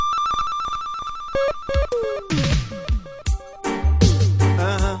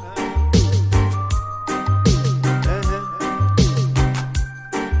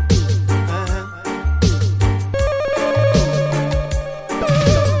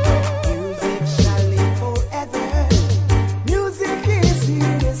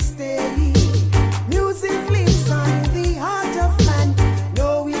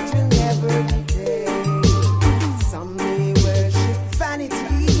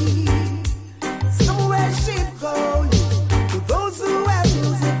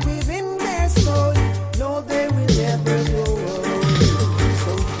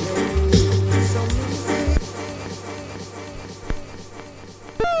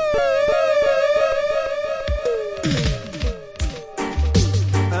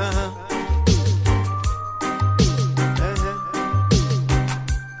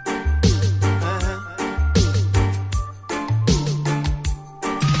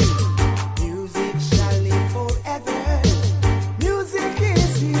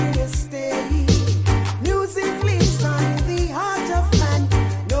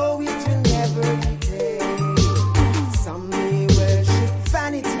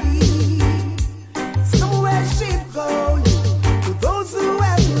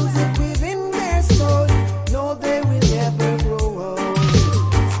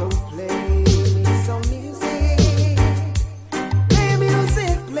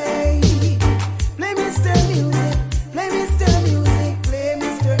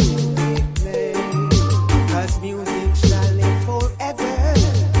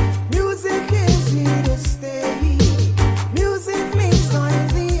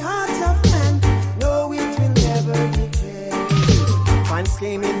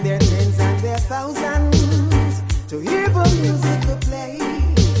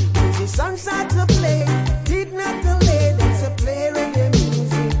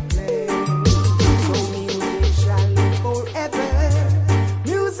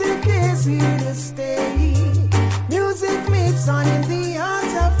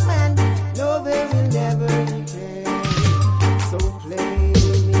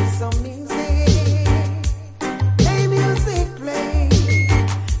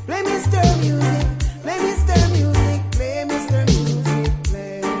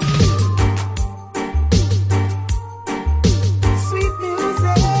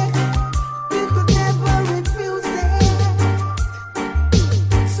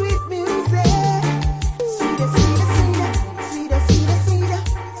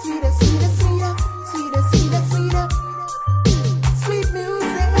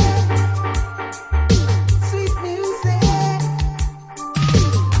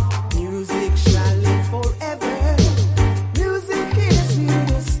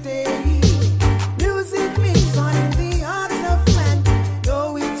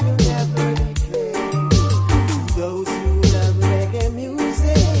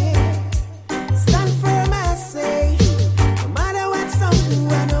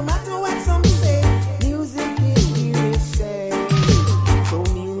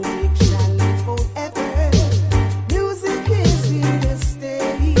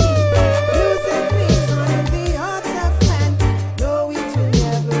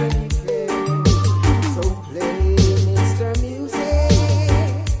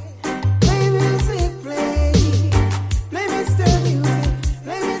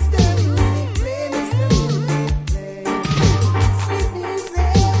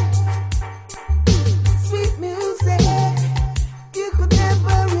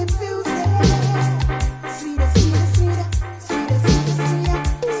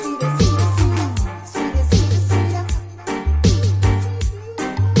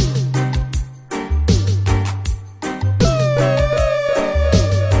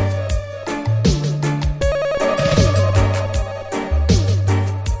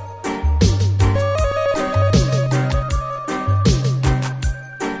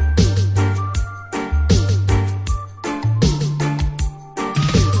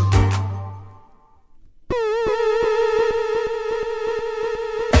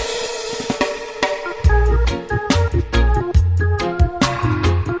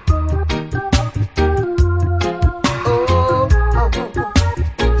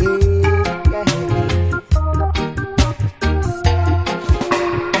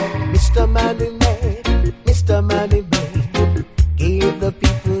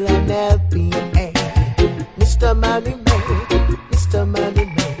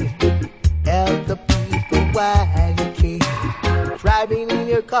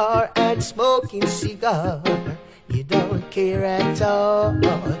car and smoking cigar. You don't care at all.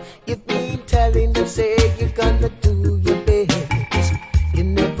 You've been telling them, say you're gonna do your best. You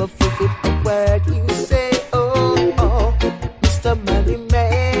never fulfill a word you say.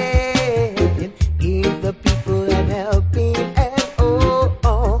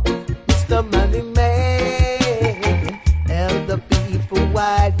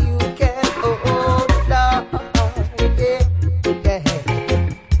 while you can. Oh, Lord, yeah, yeah.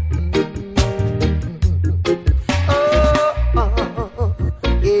 Oh,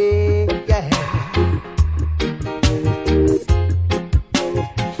 yeah, yeah.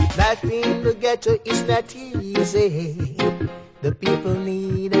 Life in the ghetto is not easy. The people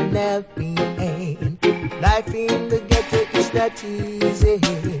need an helping hand. Life in the ghetto is not easy.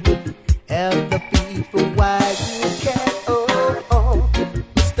 Help the people while you can. Oh, oh,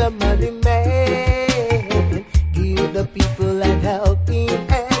 Mr. Money Man, give the people an helping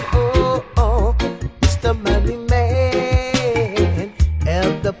hand. Oh, oh, Mr. Money Man,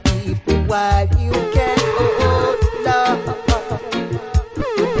 help the people while you can. Oh, Lord,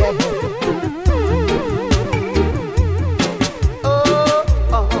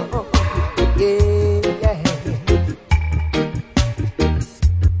 yeah.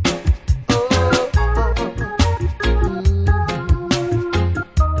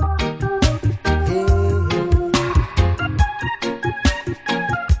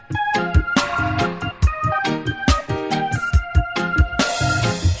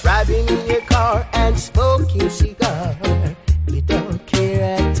 Driving in your car and smoking cigar, you don't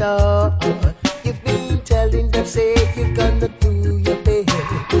care at all. You've been telling them, say you're gonna do your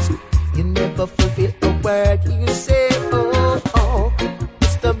best. You never fulfill a word you say. Oh, oh,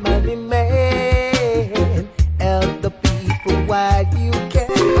 Mr. Money Man, help the people while you can.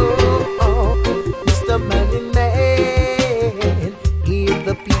 Oh, oh, Mr. Money Man, give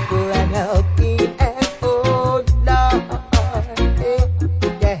the people an helping hand. Oh, Lord,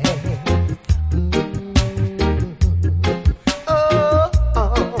 yeah.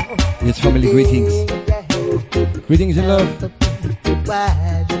 It's family greetings. Greetings in love.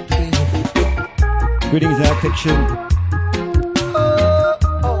 Greetings in affection.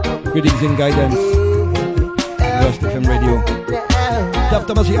 Greetings in guidance. Lost FM Radio. Top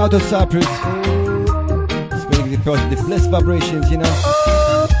Tomasi out of Cyprus. Spreading the positive, blessed vibrations, you know.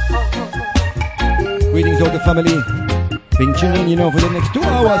 Greetings all the family. Being tuned in, you know, for the next 2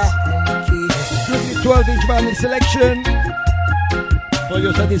 hours. 12-inch vinyl selection. For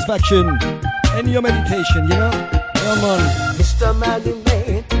your satisfaction and your meditation, you know. Come on. Mr. Money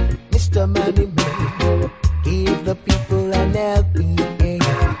Man, Mr. Money Man, give the people an helping hand.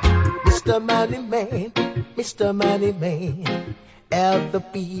 Mr. Money Man, Mr. Money Man, help the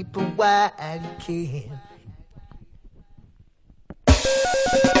people while you can.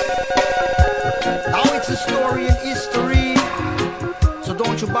 Now it's a story in history, so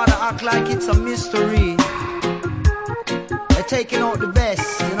don't you bother act like it's a mystery. They're taking out the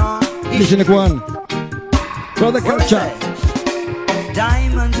best, you know. Listen to one. For the culture.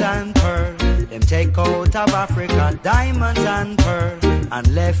 Diamonds and pearl, them take out of Africa. Diamonds and pearl, and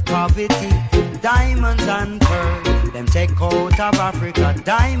left poverty. Diamonds and pearl, them take out of Africa.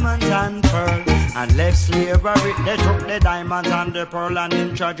 Diamonds and pearl, and left slavery. They took the diamonds and the pearl and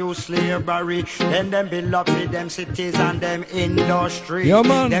introduced slavery. Then them build up with them cities and them industry. Yeah,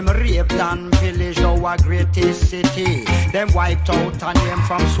 man. Them raped and pillaged our greatest city. Them wiped out a name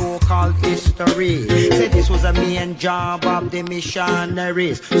from so-called history. Said this was the main job of the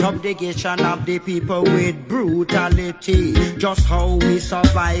missionaries. Subjugation of the people with brutality. Just how we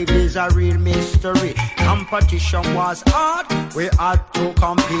survive is a real mystery. Competition was hard, we had to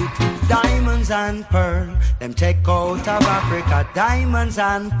compete. Diamonds and pearl, them take out of Africa. Diamonds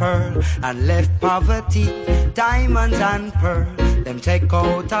and pearl, and left poverty. Diamonds and pearl, them take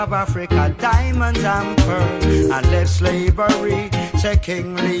out of Africa. Diamonds and pearl, and left slavery. Say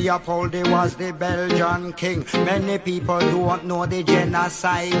King Leopold, he was the Belgian king. Many people don't know the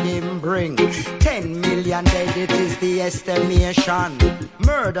genocide him bring. 10 million dead, it is the estimation.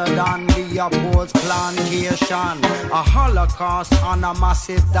 Murdered on Leopold's plantation. A Holocaust on a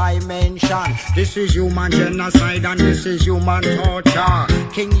massive dimension. This is human genocide and this is human torture.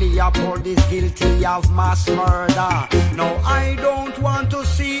 King Leopold is guilty of mass murder. No, I don't want to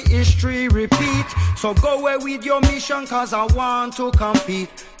see history repeat. So go away with your mission, cause I want to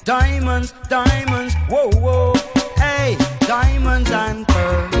compete. Diamonds, diamonds, whoa, whoa. Hey, diamonds and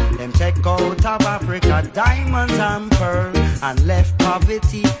pearl, them take out of Africa. Diamonds and pearl, and left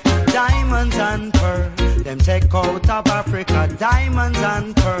poverty. Diamonds and pearl, them take out of Africa. Diamonds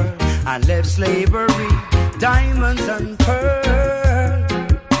and pearl, and left slavery. Diamonds and pearl,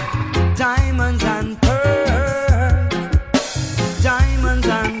 diamonds and pearl, diamonds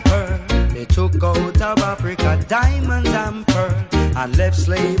and pearl, they took out of Africa. Diamonds and pearl, and left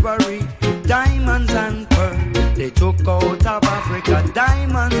slavery. Diamonds and pearl, they took out of Africa.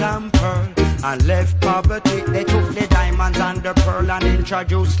 Diamonds and pearl, and left poverty. They took the diamonds and the pearl and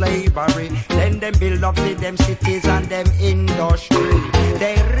introduced slavery. Then them build up with them cities and them industry.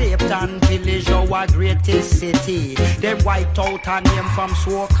 our greatest city. Them wiped out our name from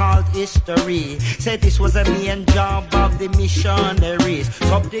so-called history. Said this was a main job of the missionaries.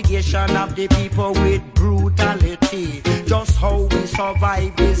 Subjugation of the people with brutality. Just how we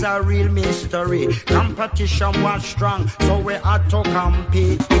survive is a real mystery. Competition was strong, so we had to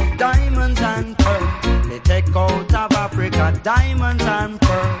compete. Diamonds and pearl, they take out of Africa. Diamonds and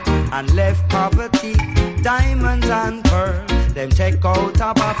pearl, and left poverty. Diamonds and pearl, them take out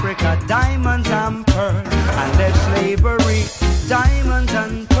of Africa. Diamonds and pearl, and left slavery. Diamonds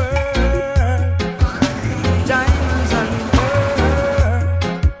and pearl, diamonds and pearl,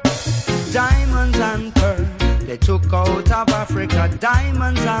 diamonds and pearl. They took out of Africa.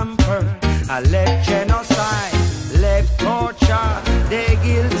 Diamonds and pearl, and left genocide, left torture. They're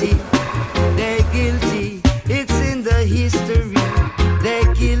guilty, they're guilty. It's in the history.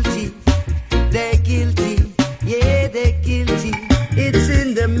 They're guilty, they're guilty. Yeah, they're guilty. It's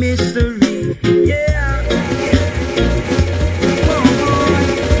in the mystery. Yeah.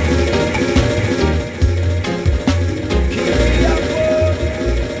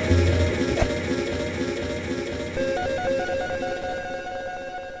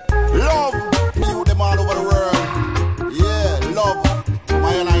 Love, you them all over the world. Yeah, love.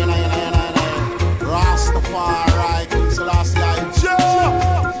 Rastafari, King Selassie, I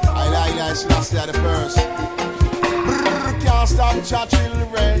Selassie the first. Can't stop your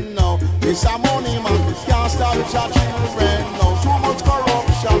children now. It's a money man. Can't stop your children now. Too much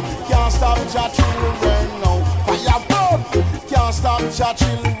corruption. Can't stop your children now. Fire burn. Can't stop your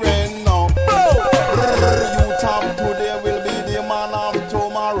children now. You talk today will be the man of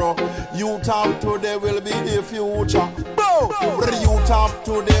tomorrow. You talk today will be the future. You talk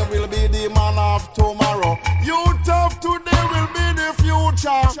today will be the man of tomorrow. You talk today will be the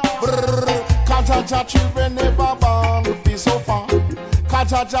future. Cause children never born to suffer.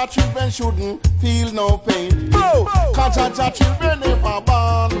 Cause children shouldn't feel no pain. Cause children never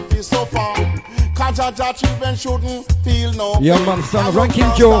born to suffer. Cause children shouldn't feel no pain. Young man, son of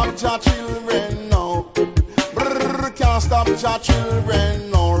Ranking Joe. Can't stop children now. Can't stop your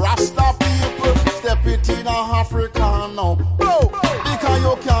children now. Rasta people step it in Africa now. Because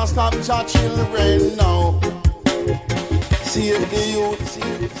you can't stop your children now. Save the youth,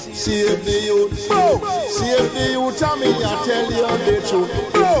 save the youth, save the youth, and me I tell you the truth.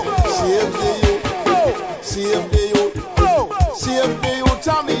 Save the youth, save the youth, save the youth,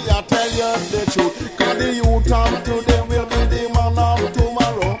 and me I tell you the truth. Cause the youth of today will be the man of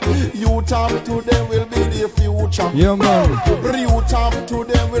tomorrow. Youth of today will be the future. Yeah, man. Youth of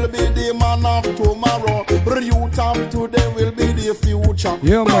today will be the man of tomorrow. Youth of today will be the future.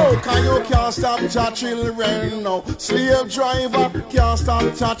 Yeah, man. Can you can't stop your children now. Slave driver can't stop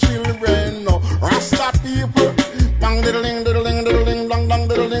your children now. Rasta people, bang diddling diddling diddling dang dang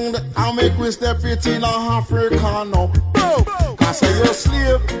diddling. I make we step it in Africa now. Cause say you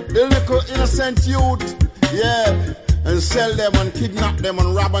slave the little innocent youth, yeah, and sell them and kidnap them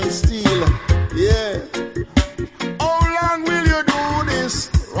and rob and steal, yeah. How long will you do this?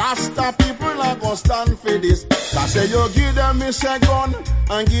 Rasta people are gonna stand for this. I say you give them a gun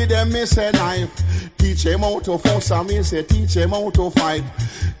and give them a knife. Teach them how to fuss and me say teach them how to fight.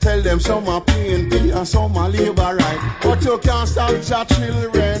 Tell them some are PNP and some are labor right. But you can't stop your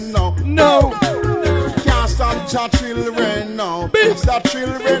children now. No. Can't stop your children now. Stop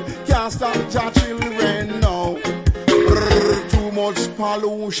children, can't stop your children now. Too much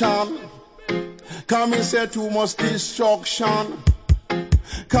pollution. Come and say too much destruction.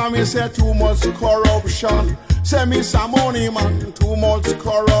 Come and say too much corruption. Say me some money man, too much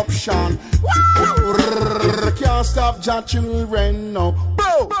corruption. Can't stop your children now.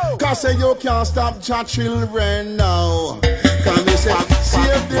 Cause say you can't stop your children now. Come and say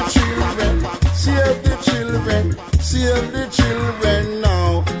save the children, save the children, save the children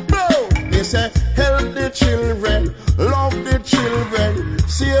now. Me say help the children, love the children,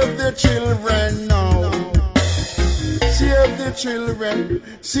 save the children now. Save the children,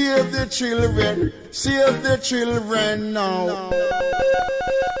 save the children, save the children now.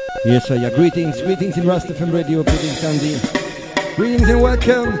 Yes, sir. Yeah. Greetings in Rastafam Radio, greetings Andy. Greetings and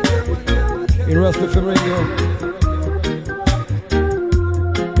welcome in Rastafam Radio.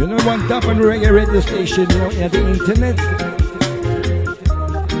 You know, one top and reggae radio station, you know, at the internet.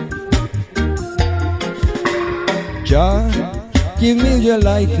 Jah, give me your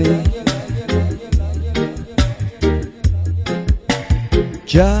light.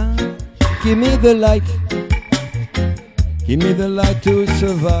 Jah, give me the light. Give me the light to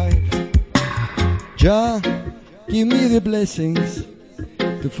survive. Jah, give me the blessings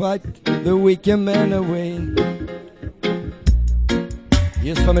to fight the wicked man away.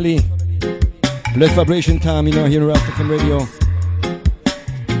 Yes, family. Blessed vibration time, you know, here on Rastafam Radio.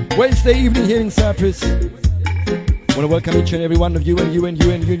 Wednesday evening here in Cyprus. Want to welcome each and every one of you and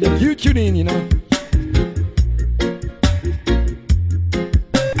you tune in, you know.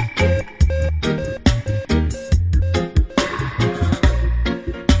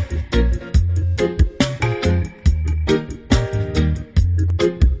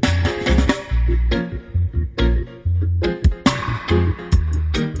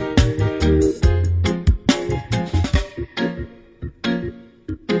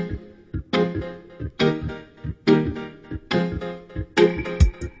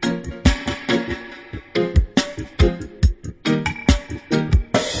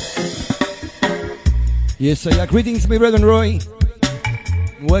 Yes, so yeah, greetings, my brother Roy.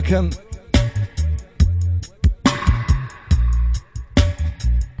 Welcome.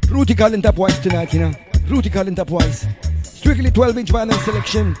 Rutical and Tapwise tonight, you know. Rutical and Tapwise. Strictly 12-inch vinyl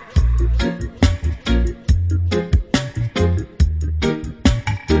selection.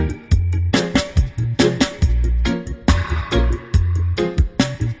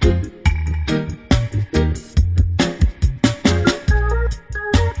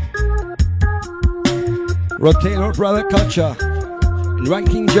 Rod Taylor, Brother Culture, and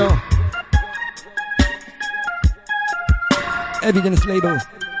Ranking Joe. Evidence label.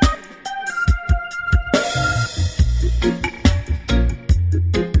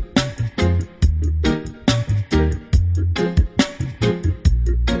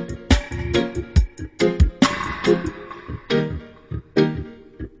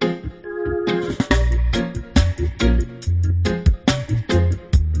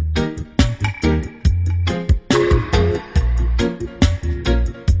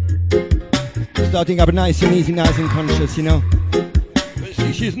 Starting up nice and easy, nice and conscious, you know.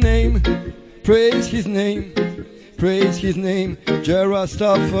 Praise his name, praise his name, praise his name, Jah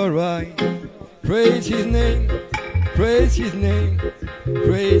Rastafari. Praise his name, praise his name,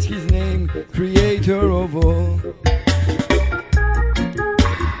 praise his name, creator of all.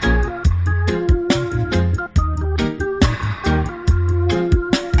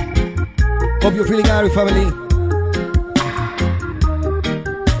 Hope you're feeling Ari, family.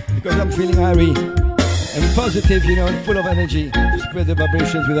 Because I'm feeling airy and positive, you know, and full of energy to spread the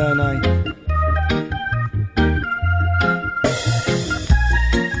vibrations with I and I.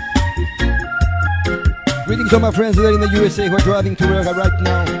 Greetings to my friends there in the USA who are driving to work right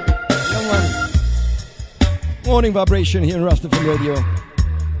now. Young one. Morning vibration here in Rastafam Radio.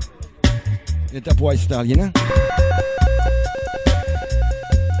 In Tapwise style, you know.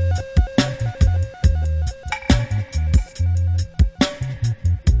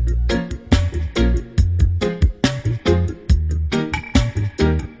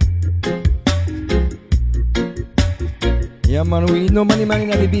 Yeah, man, we need no money man in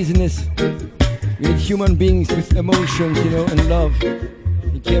the business. We need human beings with emotions, you know, and love,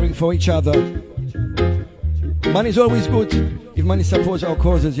 and caring for each other. Money is always good if money supports our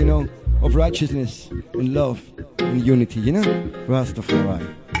causes, you know, of righteousness and love and unity, you know. Rastafari.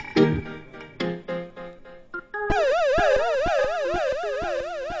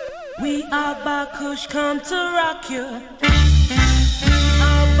 We are Bakush, come to rock you. We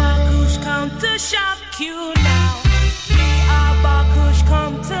are Bakush, come to shock you now. Bakush,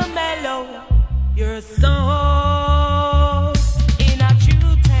 come to mellow your soul in a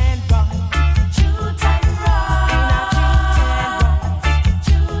true ten rock, true ten rock, in a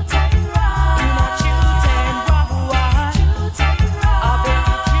true ten rock, in a true ten rock, true ten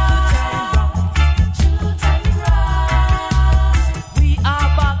rock, true ten rock. We are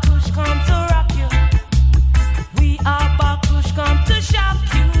Bakush, come to rock you. We are Bakush, come to shock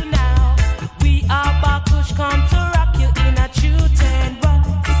you now. We are Bakush, come to rock you in a true ten rock,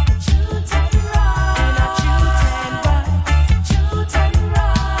 true ten rock.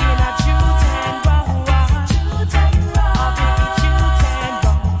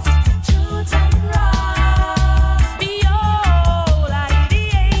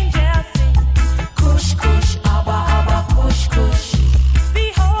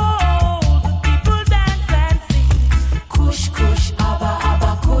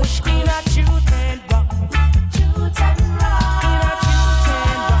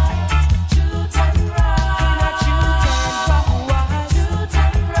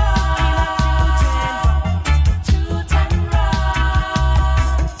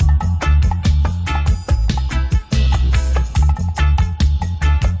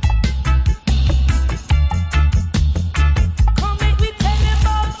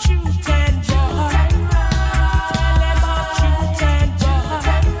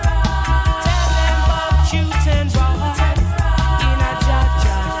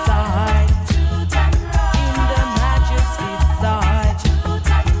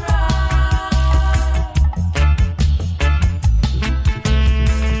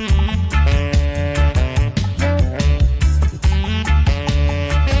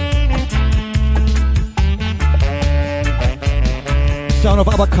 sound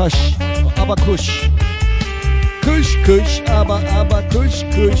of Abba Kush. Abba Kush. Kush, Kush, Abba, Kush,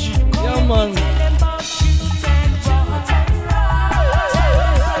 Kush. Yeah, man.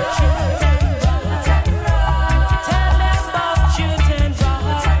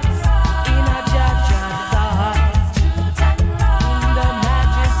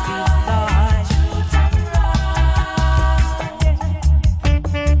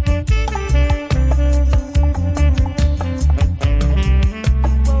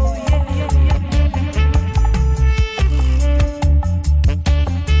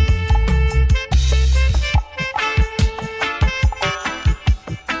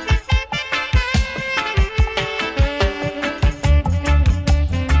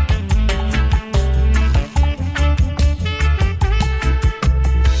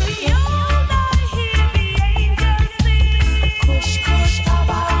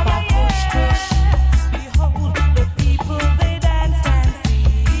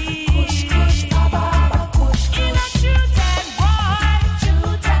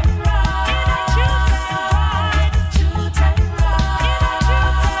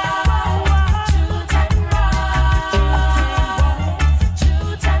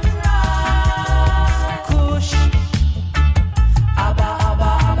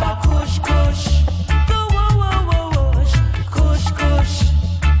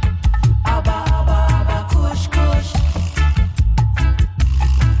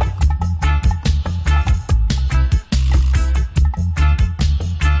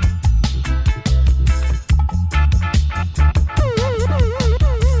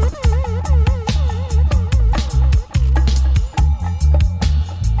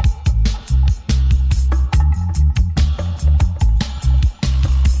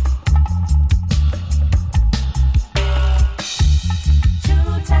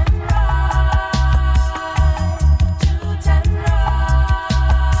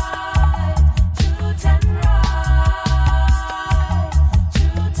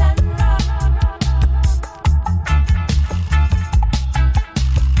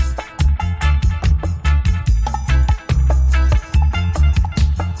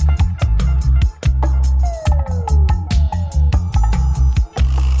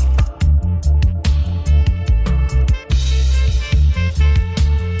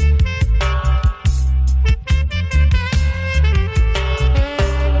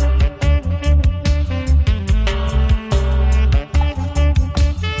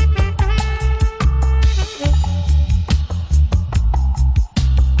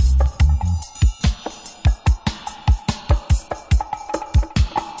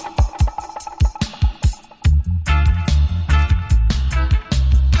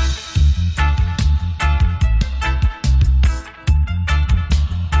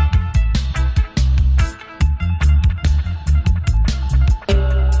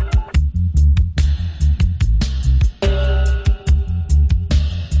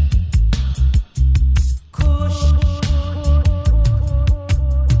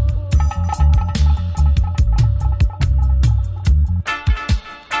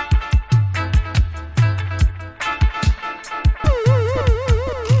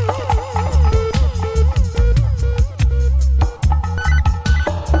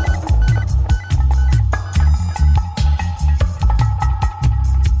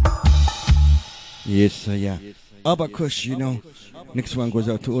 Yes, yeah. Abba Kush, you know. Next one goes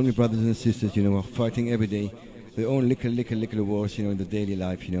out to all my brothers and sisters, you know, who are fighting every day their own little wars, you know, in the daily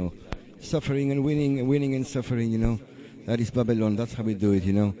life, you know. Suffering and winning and suffering, you know. That is Babylon, that's how we do it,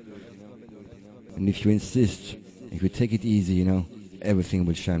 you know. And if you insist, if you take it easy, you know, everything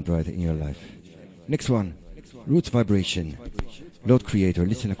will shine bright in your life. Next one, Roots Vibration. Lord Creator,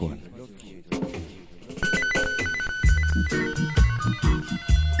 listen to one.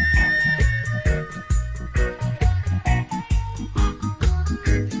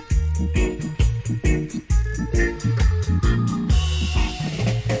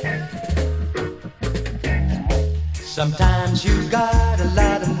 Sometimes you got a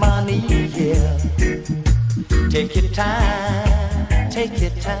lot of money, yeah. Take your time, take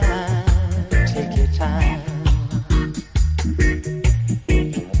your time, take your time.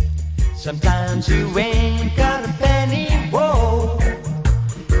 Sometimes you ain't got a penny, whoa.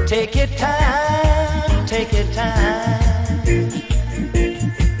 Take your time, take your time.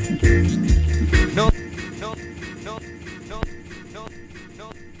 No, no, no, no, no,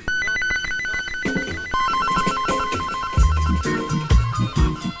 no.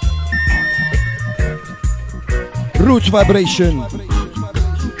 Roots Vibration,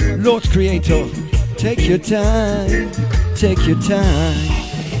 Lord Creator, take your time, take your time.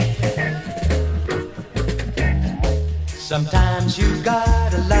 Sometimes you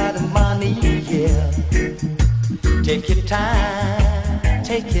got a lot of money, yeah. Take your time,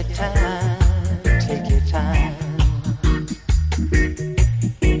 take your time, take your time.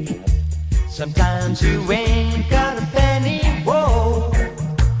 Sometimes you ain't got a penny, whoa.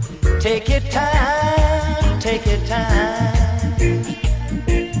 Take your time, take your time.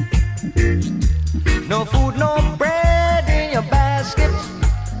 No food, no bread in your basket,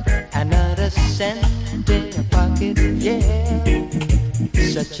 another cent in your pocket, yeah.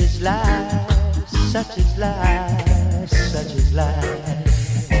 Such is life, such is life, such is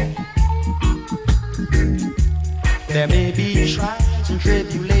life. There may be trials and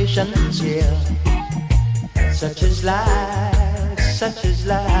tribulations, yeah. Such is life, such is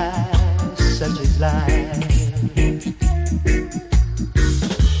life, such is life.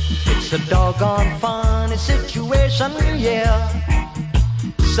 It's a doggone funny situation, yeah.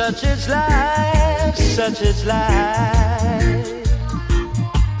 Such is life, such is life.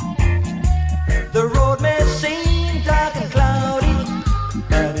 The road may seem dark and cloudy,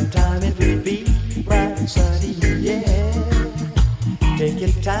 but in time it will be bright and sunny, yeah. Take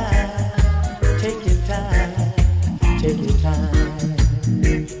your time, take your time, take your time.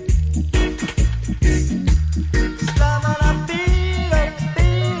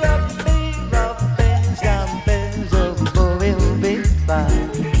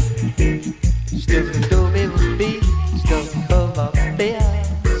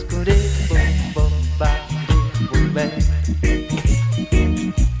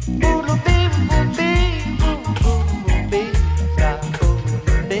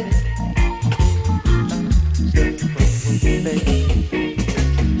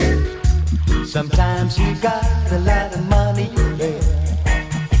 Sometimes you got a lot of money, yeah.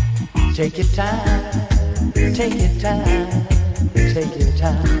 Take your time, take your time, take your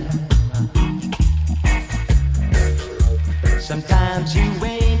time. Sometimes you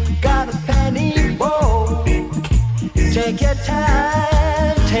ain't got a penny, whoa. Take your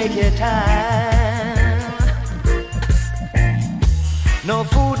time, take your time. No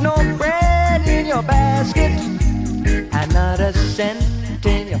food, no bread in your basket, another cent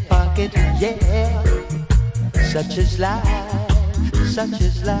in your pocket, yeah. Such is life, such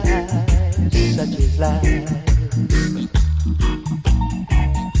is life, such is life.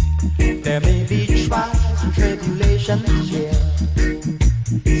 There may be trials and tribulations, yeah.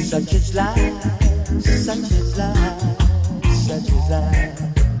 Such is life, such is life, such is life.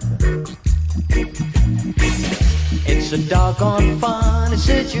 It's a doggone funny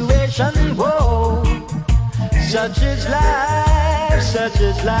situation, whoa. Such is life, such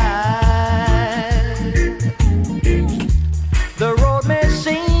is life. The road may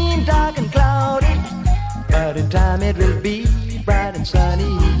seem dark and cloudy, but in time it will be bright and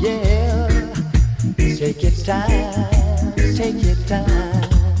sunny, yeah. Take your time, take your time,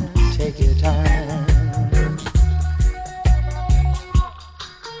 take your time.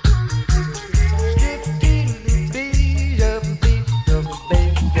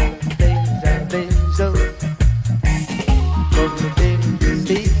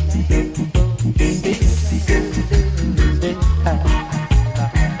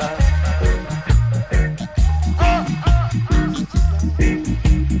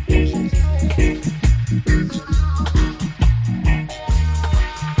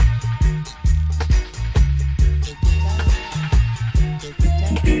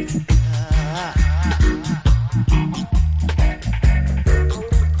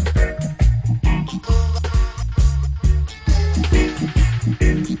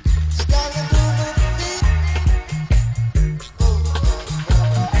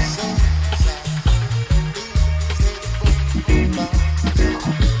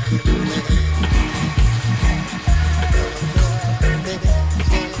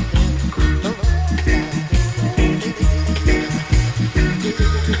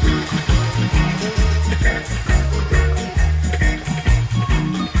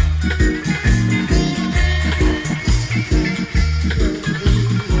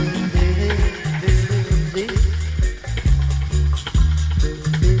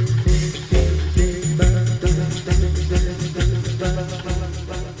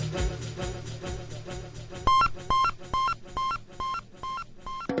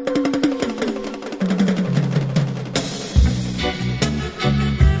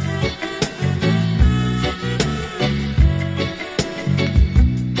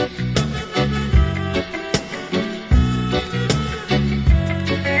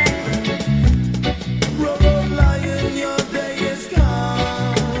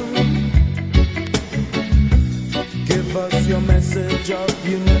 Your message of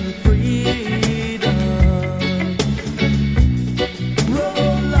human freedom.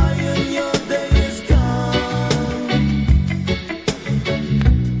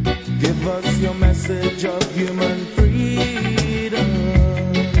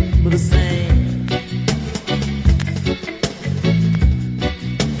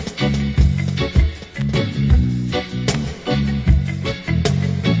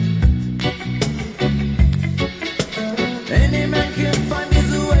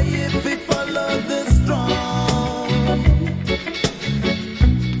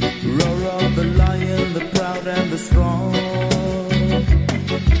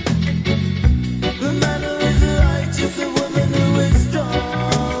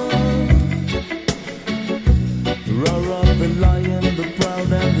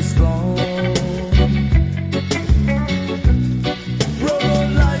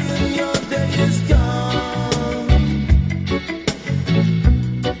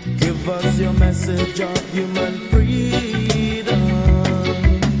 Give us your message of human freedom.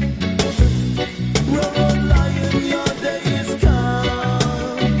 Roll lion, your day is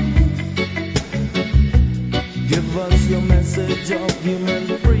come. Give us your message of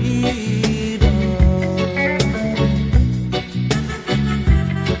human freedom.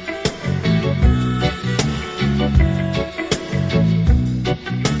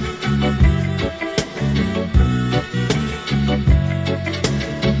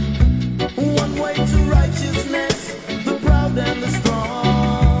 One way to righteousness, the proud and the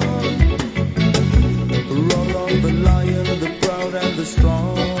strong. Roll on the lion, the proud and the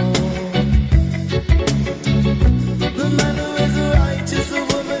strong. The man who is righteous, the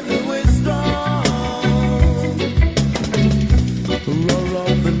woman who is strong. Roll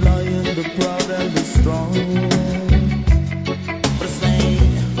on the lion, the proud and the strong.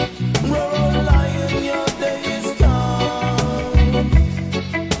 Roll lion, your day is come.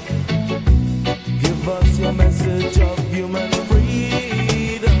 Give us your message of human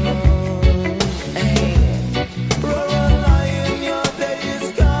freedom. Roll lion, your day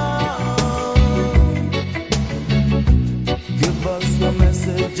is come. Give us your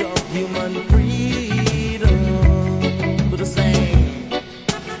message of human freedom. But the same.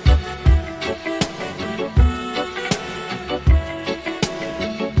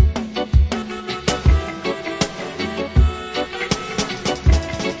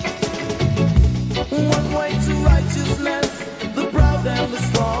 One way to righteousness, the proud and the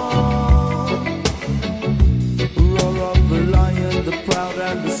strong. Roar of the lion, the proud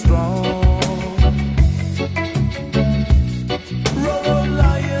and the strong. Roar,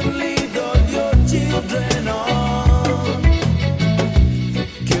 lion, lead all your children on.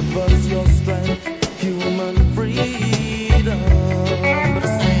 Give us your strength, human freedom. But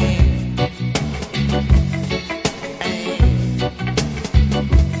the same.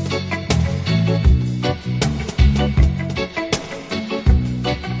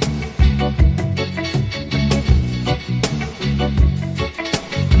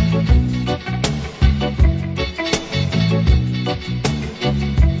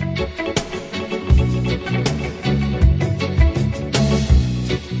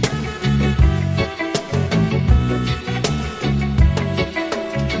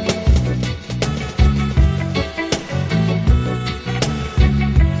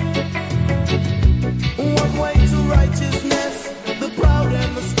 One way to righteousness, the proud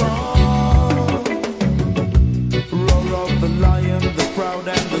and the strong. Roar of the lion, the proud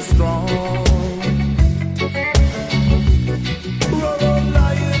and the strong. Roar,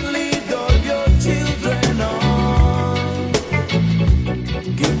 lion, lead all your children on.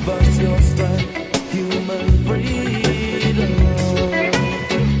 Give us your strength, human freedom.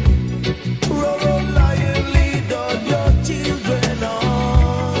 Roar, lion, lead all your children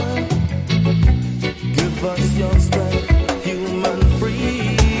on. Give us your strength, human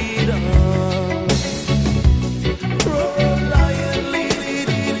freedom. Roar, lion, lead.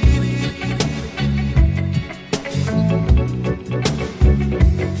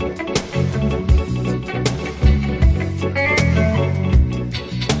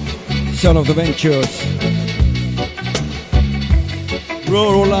 Son of the Ventures.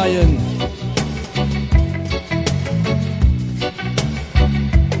 Roar, lion.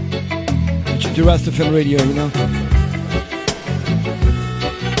 To Rastafari Radio, you know.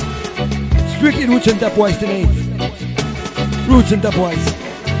 Strictly Roots and Dubwise tonight. Roots and Dubwise.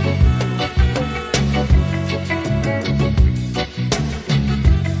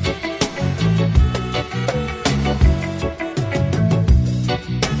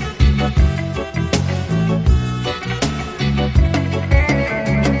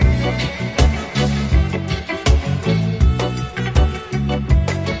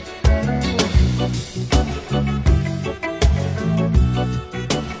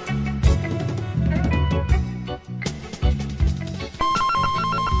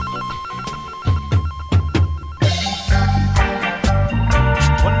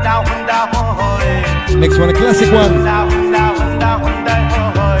 Next one, a classic one.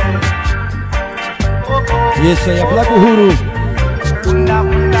 Yes, I am Black Uhuru.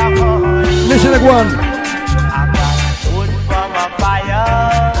 Listen to one.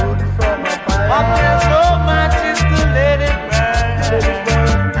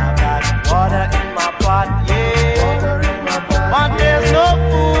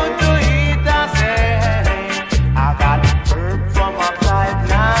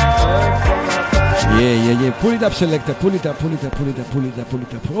 Yeah. Pull it up, selector. Pull it up.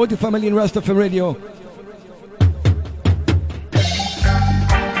 All the family in Rastafari Radio.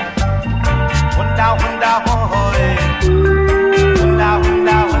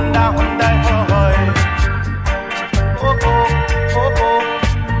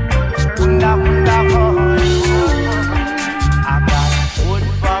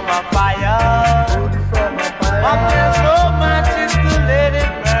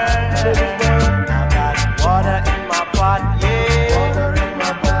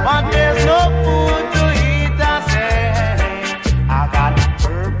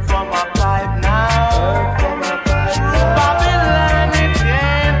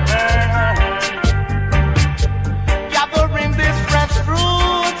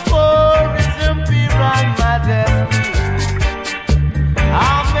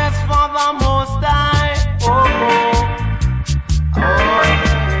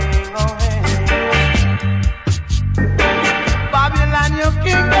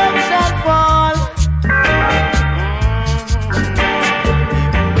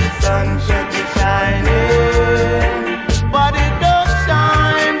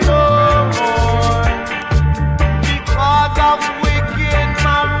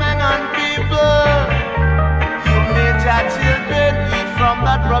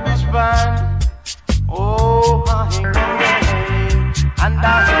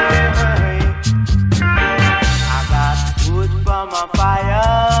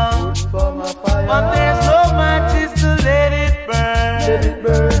 fire, but there's no matches to let it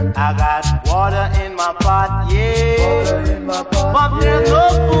burn. I got water in my pot, yeah, but there's no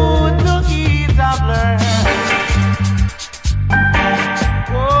food to eat. I've learned.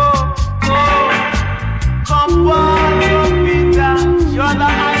 Oh, come on, Peter, you're the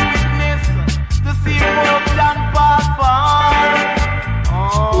eyewitness to see both and pass far.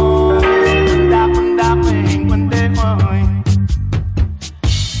 Oh, that when they find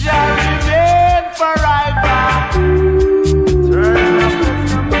shall remain forever. Turn up the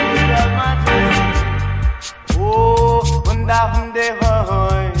music, majesty. Oh, when they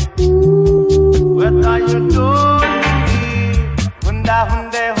find what are you doing? When they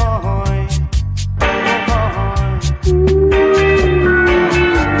find the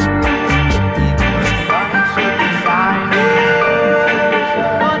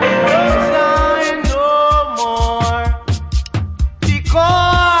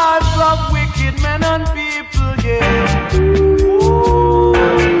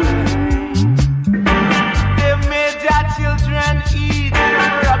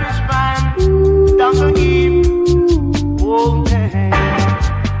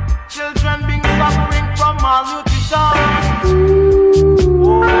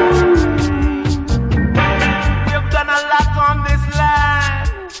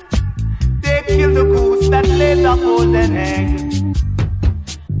golden egg.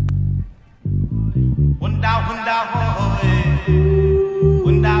 Wunda, wunda, hoy.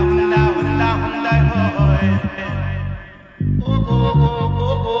 Wunda, wunda, wunda, wunda, hoy. Oh, oh, oh, oh, oh,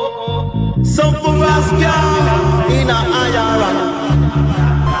 oh. Some for us, girl, in a higher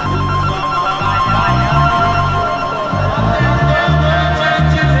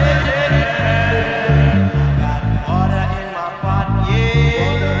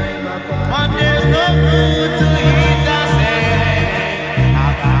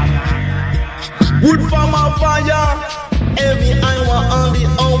wood from a fire, every hour on the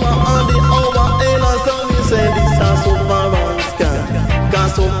hour, and I saw me say this is so far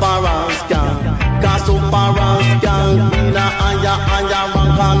in a aya,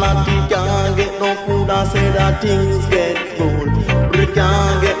 man can't get no food, I say that things get good. We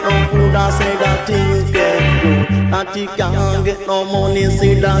can't get no food, I say that things get good. That he can't get no money,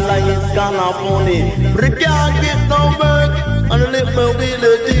 say that life's gonna funny. We can't get no work, and live my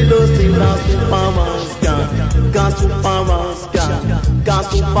ability to see that superman's can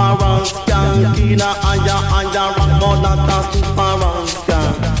superman's can kina aya, rock more than that superman's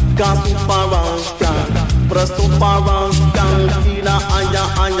can presto superman's can kina aya,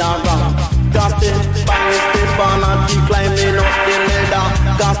 rock. Got step by step on a climbing up the ladder.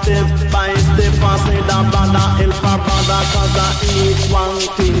 Got step by step and say that brother help a brother, cause each one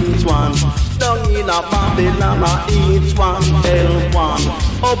teach one. Down in a Babylon, each one help one.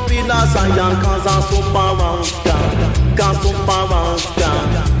 Up in a Zion, cause a superman's can.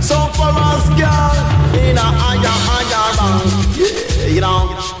 So for us, girl, in a higher round. Yeah, you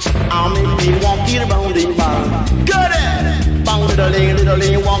know, I'm in the walking around the bar. Get it! Bang little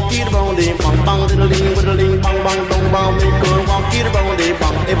walk it around the bang little bang bang make her walk it around the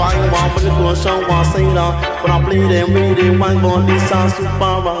bang. If I want to go show I sing now, but I play them with the one body sound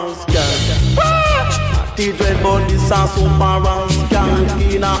superman's can. DJ body sound superman's can.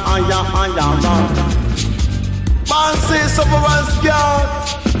 Kina aya. Man say superman's can.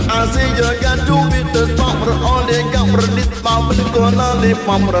 I say you can do it the top all they got for this power to go on the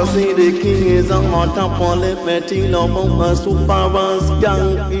pumper. See the king is on top on the metino bomba superman's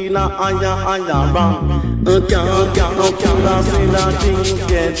gang in a aya run. Can't say that things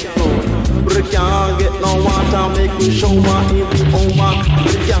get cold. We can't get no water, make me show my if over.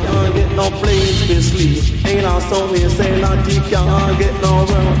 We can't get no place to sleep. Ain't I so me say that you can't get no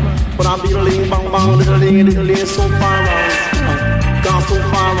room. But I'm feeling bang little superman's gang. Got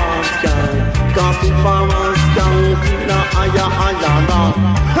superman's gang, kina aya run.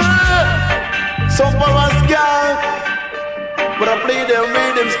 Superman's gang, but I play them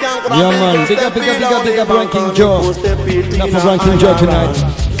rhythms gang. Yeah man, big up Ranking Joe. Enough of Ranking Joe tonight.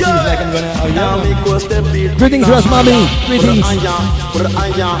 Seems like I'm gonna greetings Russ Mommy, greetings. Yeah,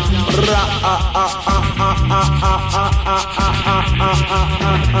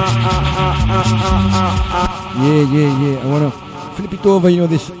 I wanna flip it over, you know,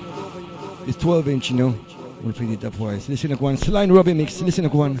 this 12-inch, you know. We'll play it up twice. Listen to one. Slime Robbie mix. Listen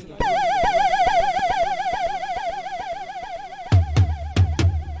to one.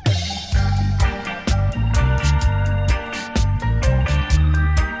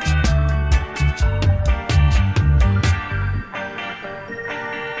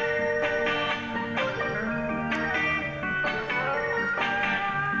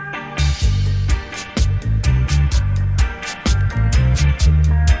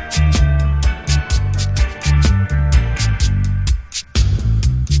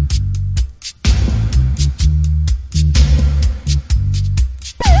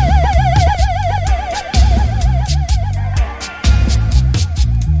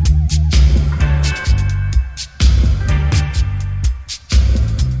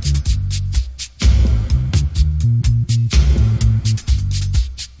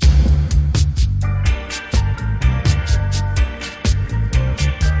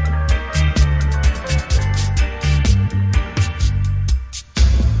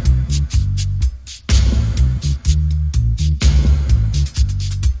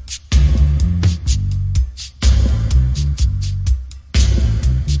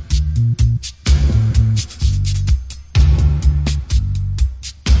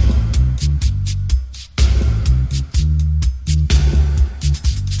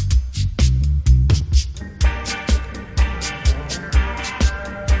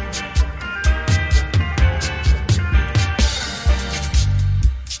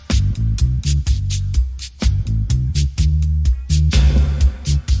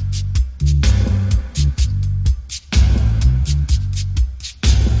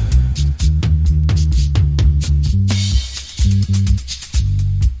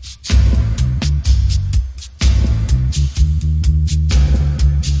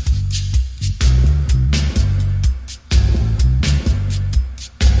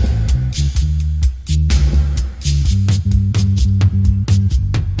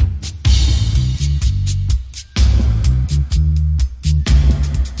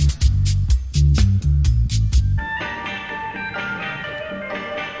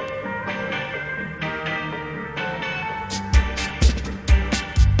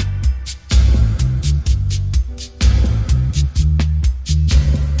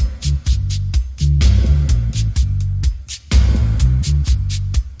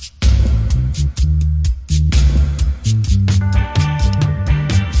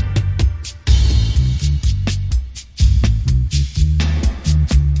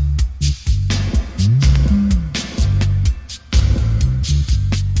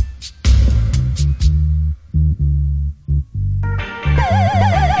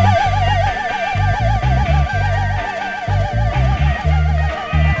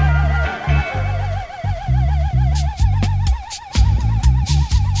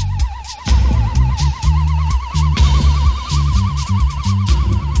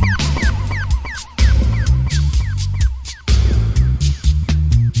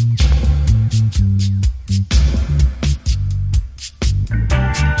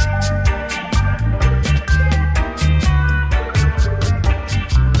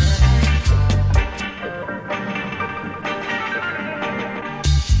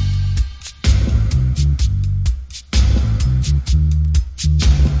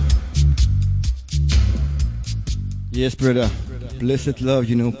 Yes, brother. Blessed love,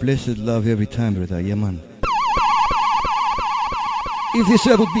 you know, blessed love every time, brother. Yeah, man. If this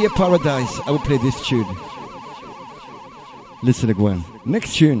earth would be a paradise, I would play this tune. Listen again.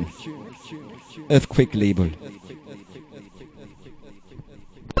 Next tune, Earthquake Label.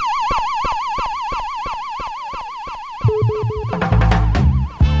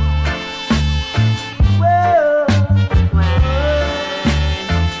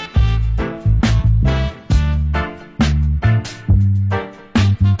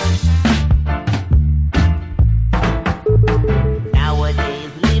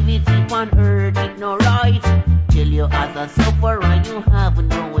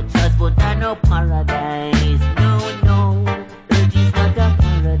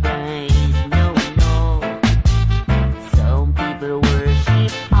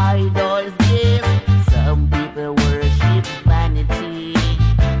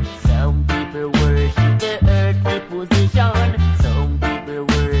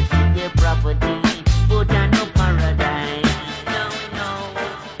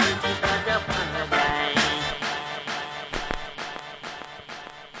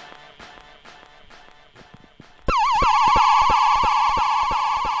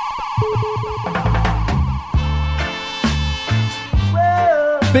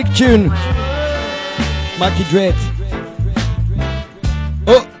 Big tune, Marky Dread.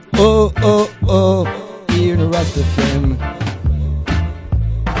 Oh, oh, oh, oh, here in the Rasta FM.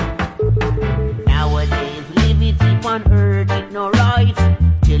 Nowadays, living on earth is no right.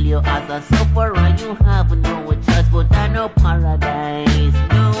 Tell you as a sufferer, you have no choice but a no paradise.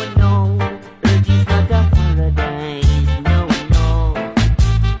 No, no, earth is not a paradise. No, no.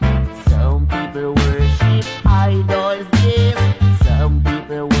 Some people worship idols, yes. Some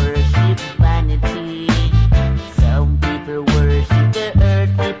people worship vanity. Some people worship the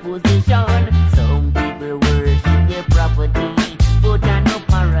earthly position. Some people worship their property. But I know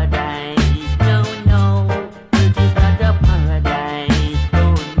paradise. No, no, it is not a paradise.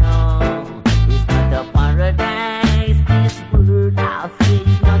 Oh no, it's not a paradise. This world I say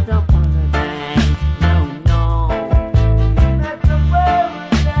is not a paradise. No, no, it's not a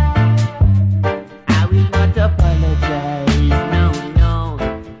paradise. I will not apologize. No, no,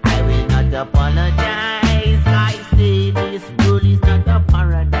 I will not apologize. I say this world is not a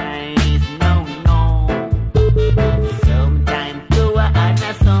paradise. No, no. Sometimes lower and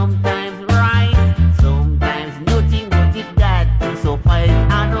sometimes rise. Sometimes nothing but it got to suffice.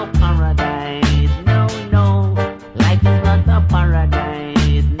 I know paradise. No, no. Life is not a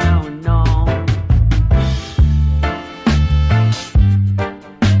paradise. No, no.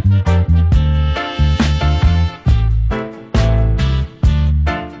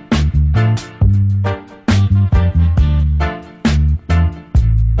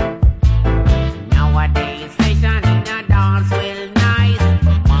 Nowadays, session in a dance well nice.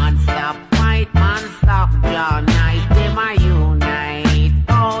 Man stop fight, man stop your night. Them a unite.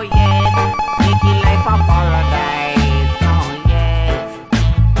 Oh yes, making life a paradise. Oh yes.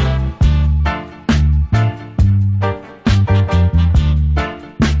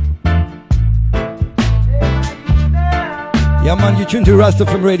 Yeah, man, you tune to Rasta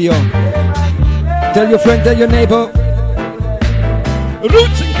FM Radio. Tell your friend, tell your neighbor.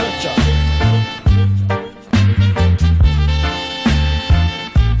 Roots and culture.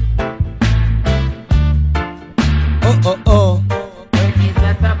 Oh, oh, oh. Earth is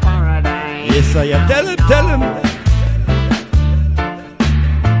not a paradise. Yes, I am. Tell him, tell him.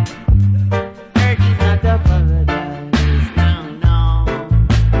 Earth is not a paradise. No, no.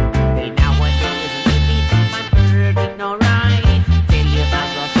 They nowadays living on earth is no right. Tell you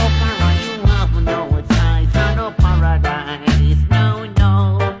as a sufferer you have no choice. No paradise. No, no.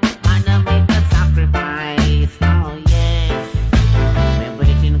 Man a make a sacrifice. Oh yes. Remember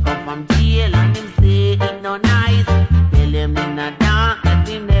the thing come from jail and him say it no nice. Tell him in a darkness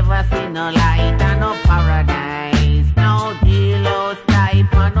him never see no light and no paradise. No jailhouse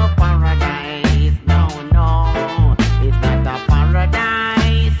life and no paradise. No, no, it's not a paradise.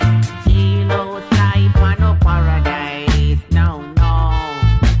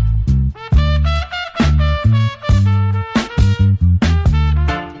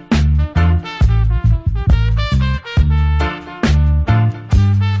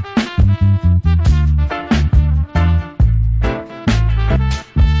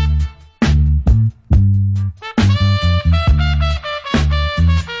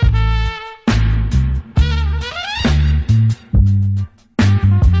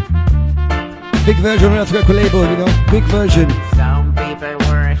 big version on that record label, you know, big version. Some people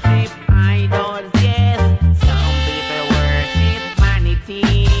worship idols, yes. Some people worship vanity.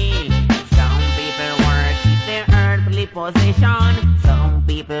 Some people worship their earthly possession. Some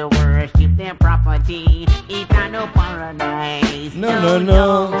people worship their property. It's not no paradise. No.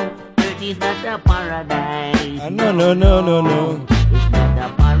 It is not a paradise. No. It's not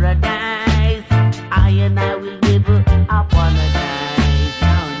a paradise. I and I will never apologize.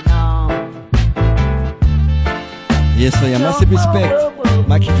 No. Yes, I am. Massive respect.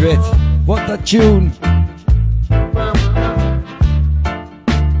 Mikey Dread. What a tune.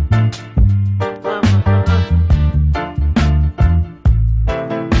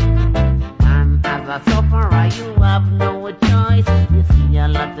 And as a sufferer, you have no choice. You see a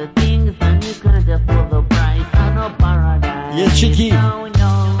lot of things and you can't afford the price. No paradise. Yes, Chicky. No.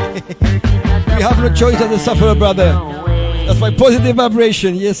 We have no choice as a sufferer, brother. That's my positive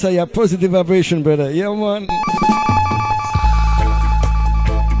vibration. Yes, I have positive vibration, brother. Yeah, man.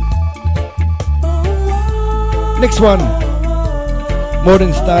 Next one.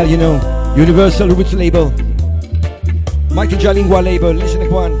 Modern style, you know. Universal Roots label. Michael Jalingua label. Listen to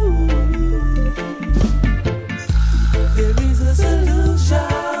one. There is a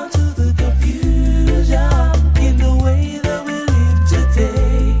solution to the confusion in the way that we live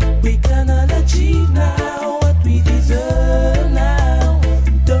today. We cannot achieve now what we deserve now.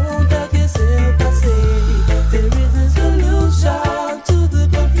 Don't doubt yourself, I say. There is a solution to the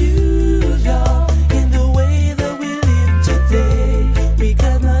confusion in the way that we live today. We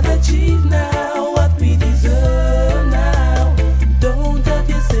cannot achieve now what we deserve now. Don't doubt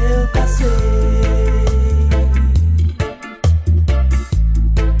yourself, I say.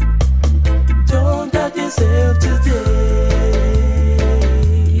 Don't doubt yourself today.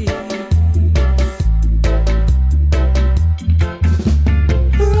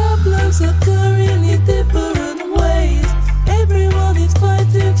 Problems occurring in different ways. Everyone is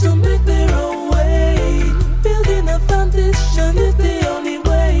fighting to make their own way. Building a foundation is the only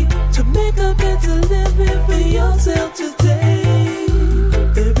way to make a better living for yourself today.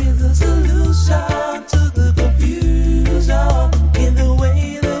 There is a solution to the confusion in the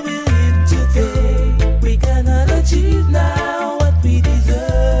way that we live today. We cannot achieve now what we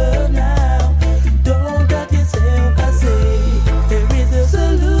deserve now. Don't doubt yourself, I say. There is a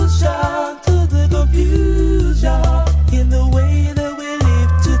solution to the confusion in the way that we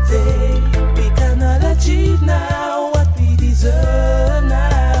live today. We cannot achieve now what we deserve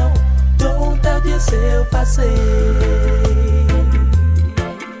now. Don't doubt yourself, I say.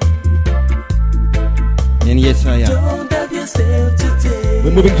 And yes, I am. Don't doubt yourself today.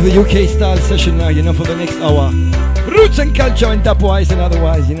 We're moving to the UK style session now, you know, for the next hour. Roots and culture and dub-wise and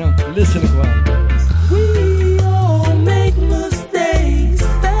otherwise, you know. Listen to one. We all make mistakes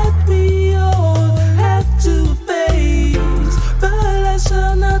that we all have to face, but I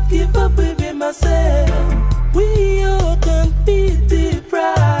shall not give up within myself. We all can be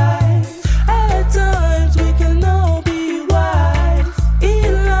deprived. At times we can all be wise.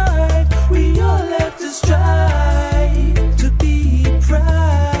 In life we all have to strive to be pride.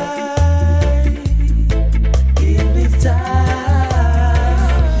 In this time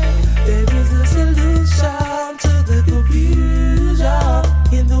there is a solution to the confusion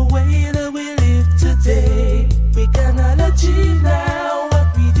in the way that we live today. We cannot achieve now what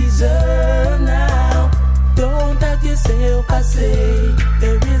we deserve now. Don't doubt yourself, I say.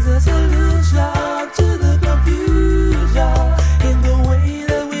 There is a solution to the confusion in the way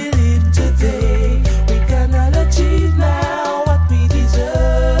that we live today. We cannot achieve now what we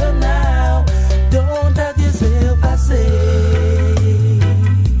deserve now. Don't doubt yourself, I say.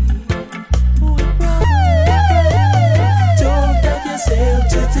 Don't doubt yourself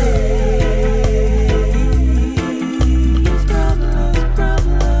today. Problems.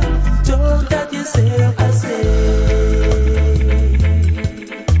 Don't doubt yourself, I say.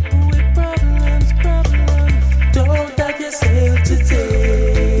 Problems. Don't doubt yourself today.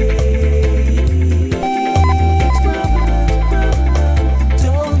 Problems.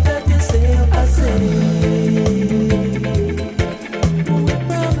 Don't doubt yourself, I say.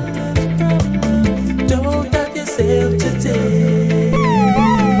 Don't doubt yourself today.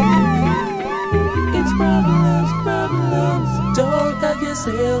 It's problems. Don't doubt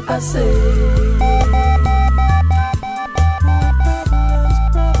yourself, I say.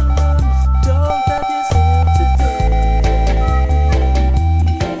 Don't doubt yourself today.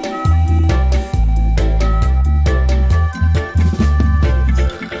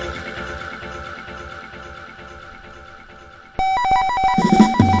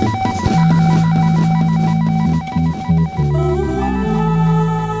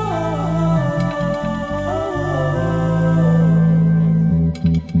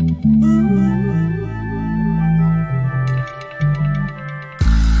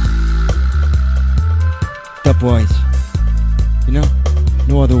 voice. You know?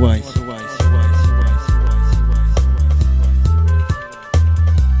 No otherwise.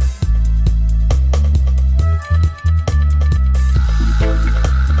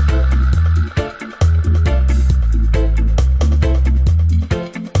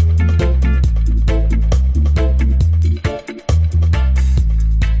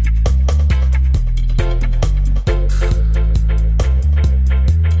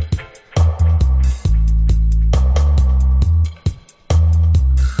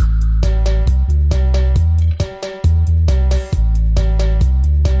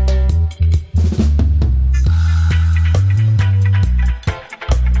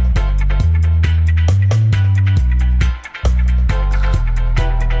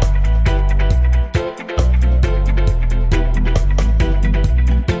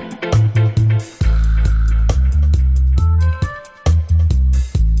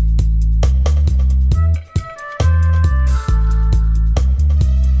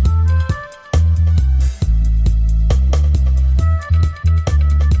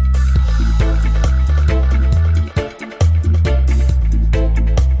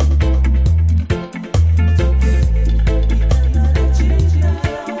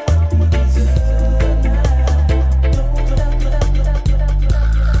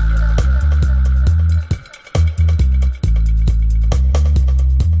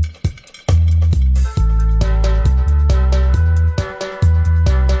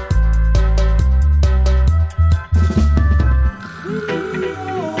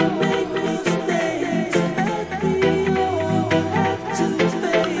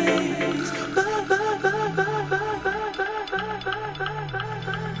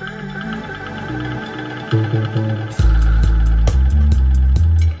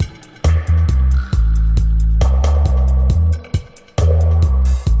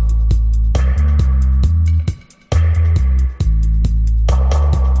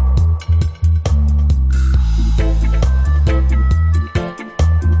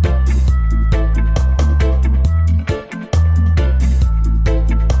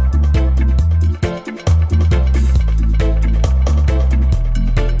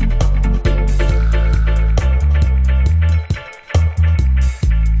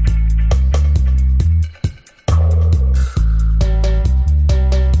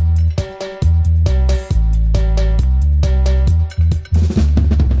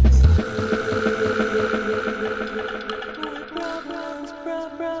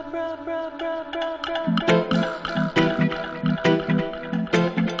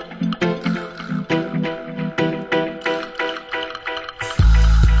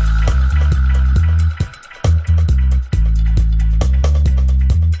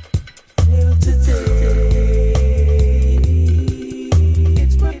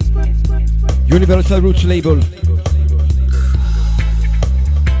 Universal Roots label.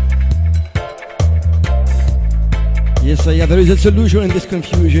 Yes, there is a solution in this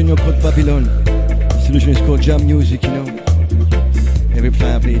confusion, called Babylon. The solution is called jam music, Every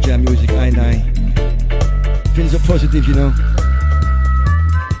time I play jam music, I feels so positive, full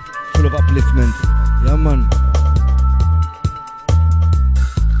of upliftment. Yeah, man.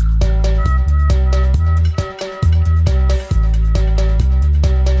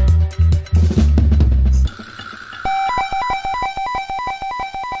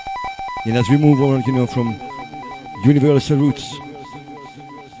 And as we move on, from Universal Roots,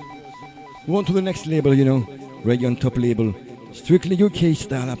 we on to the next label, Reggae on Top label, strictly UK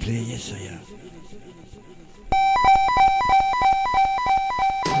style I play, yes sir.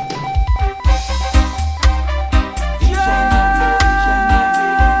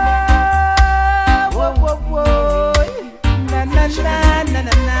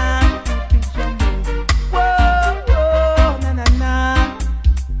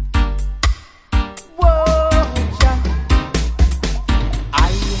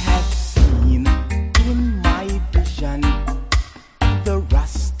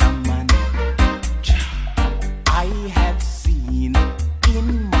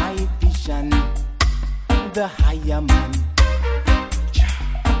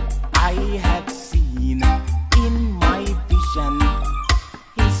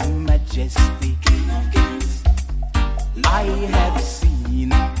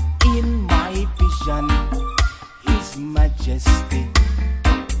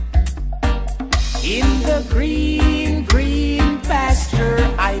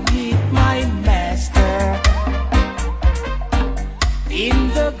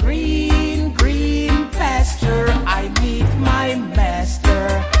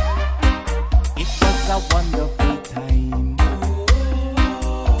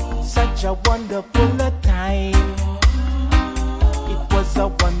 Such a wonderful time. time. It was a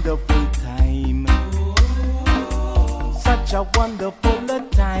wonderful time. Such a wonderful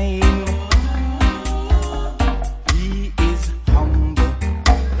time. He is humble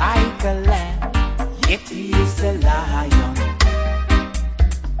like a lamb, yet he is a lion.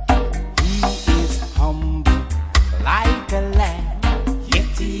 He is humble like a lamb,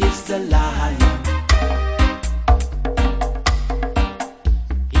 yet he is a lion.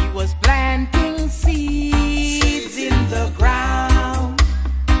 He was planting seeds in the ground.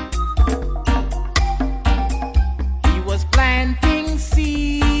 He was planting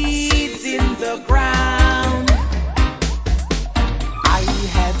seeds in the ground. I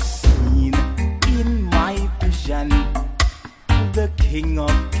have seen in my vision the King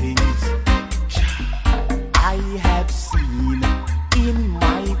of Kings. I have seen in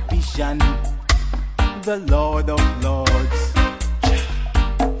my vision the Lord of Lords,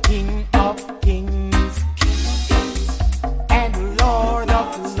 King of Kings and Lord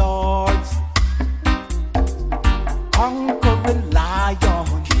of Lords, conquering lion,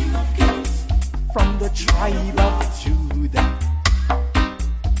 King of Kings from the tribe of Judah.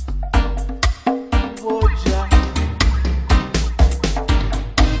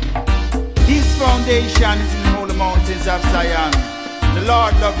 His foundation is in the holy mountains of Zion. The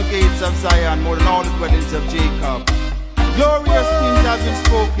Lord loved the gates of Zion more than all the dwellings of Jacob. Glorious things have been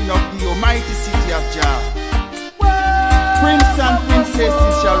spoken of the almighty city of Jah. Prince and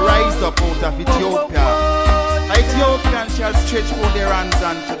princesses shall rise up out of Ethiopia. Ethiopians shall stretch forth their hands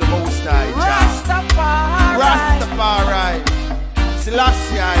unto the Most High Jah. Rastafari,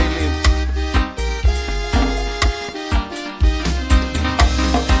 Selassie I live.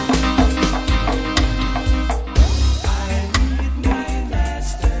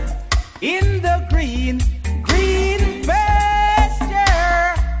 In the green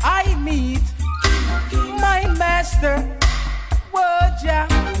pasture, I meet my master. Whoa, Jah.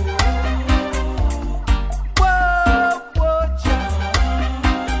 Whoa, Jah.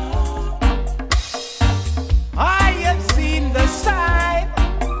 I have seen the signs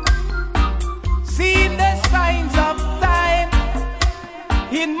of time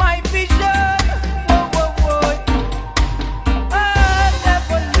in my vision.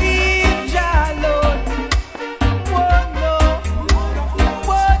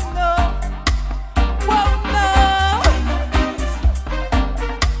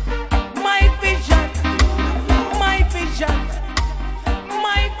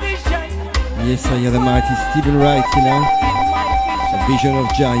 Yes, I hear the mighty Stephen Wright, you know. A vision of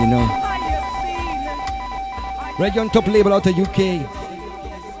Jah, you know. Reggae on top label out of UK.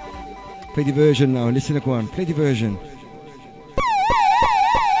 Play the version now. Listen to one. Play the version.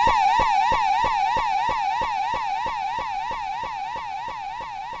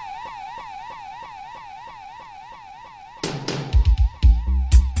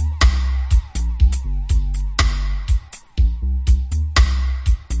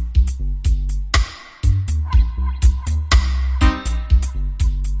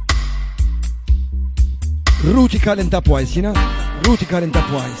 Rutical and Tapwise, you know? Rutical and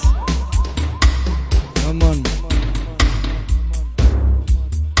Tapwise. Come on.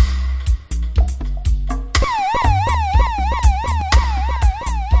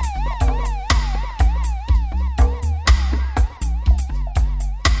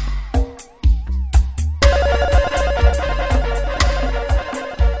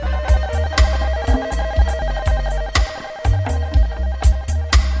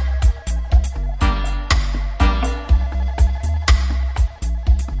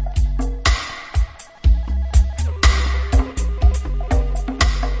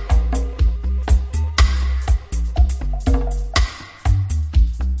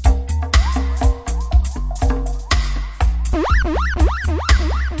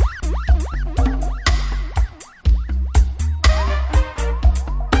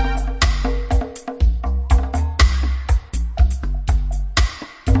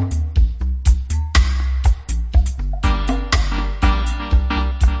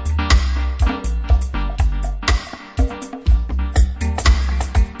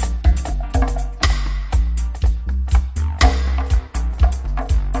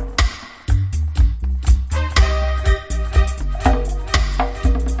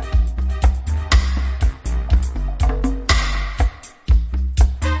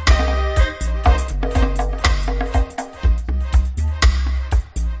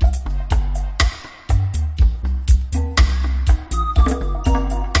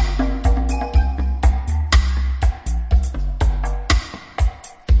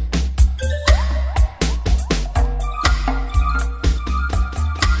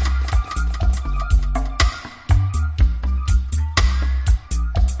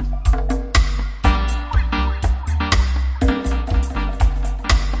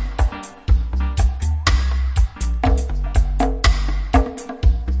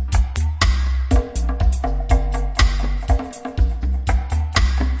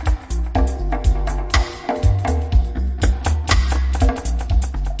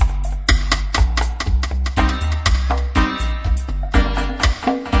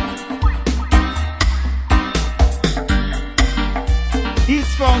 His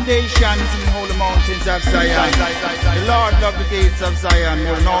foundation is in the holy mountains of Zion. The Lord loved the gates of Zion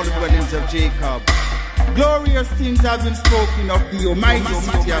more than all the dwellings of Jacob. Glorious things have been spoken of the almighty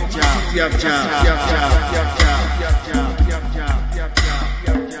city of Jah.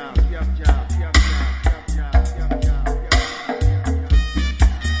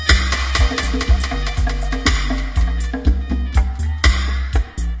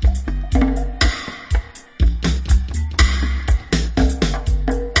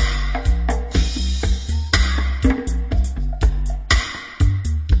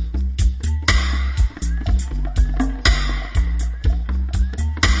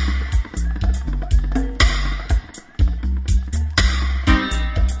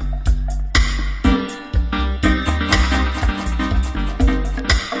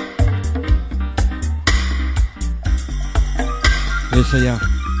 So yeah,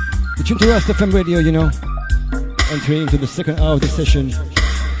 you tune to Rust FM Radio, you know, entering into the second hour of the session.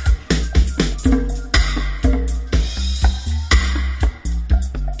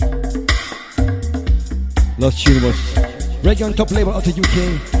 Last tune was reggae on top label out of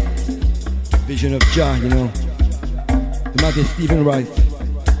UK, Vision of Jah, you know, the man is Stephen Wright.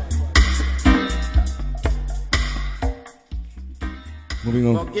 Moving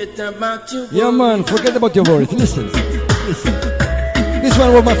on. Yeah man, forget about your worries, listen. This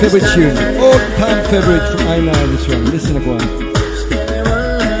one was my favorite tune, all-time favorite from I9, this one, listen to one.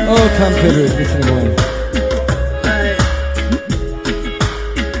 All-time favorite, listen to one.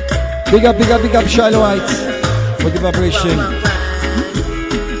 Big up Shiloh Heights for the vibration.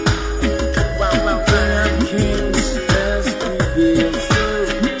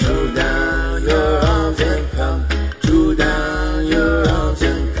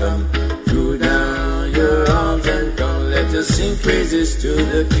 Sing praises to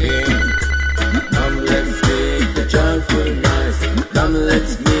the King. Come, let's make a joyful noise. Come,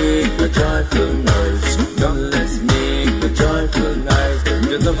 let's make a joyful noise. Come, let's make a joyful noise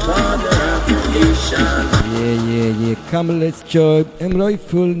to the Father of creation. Yeah. Come, let's joy and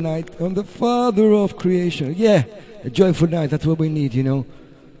joyful night on the Father of creation. Yeah, a joyful night. That's what we need, you know.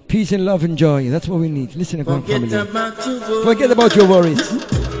 Peace and love and joy. That's what we need. Listen to one family. Forget about your worries.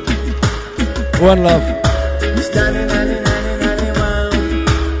 One love.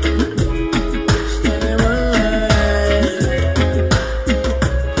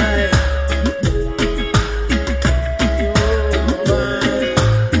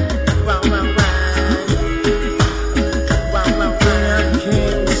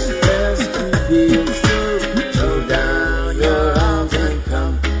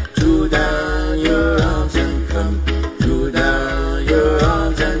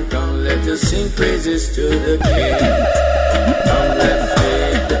 Praises to the King. Come, let's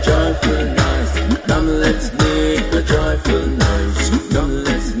make a joyful noise. Come, let's make a joyful noise. Come,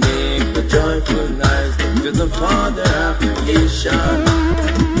 let's make a joyful noise to the Father of creation.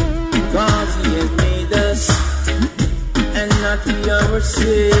 Because He has made us and not we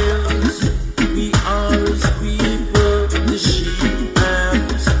ourselves. We are His people, the sheep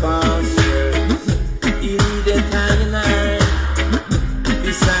and His pastures. He leadeth I and I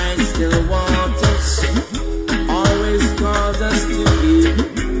beside still waters, always cause us to be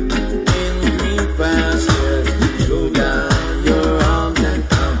in green pastures. Throw down your arms and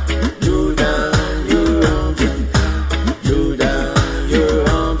come. Throw down your arms and come. Throw down your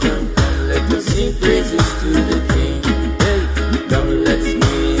arms and come. Let us sing praises to the King. Hey, come, let's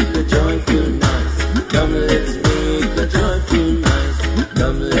make a joyful noise. Come, let's make a joyful noise.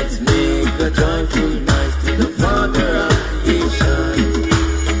 Come, let's make a joyful noise to the Father of creation.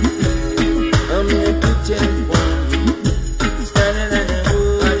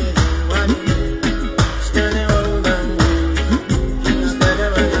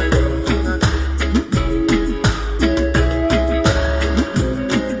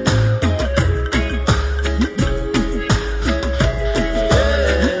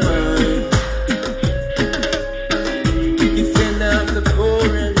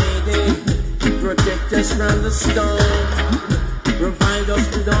 From the storm, provide us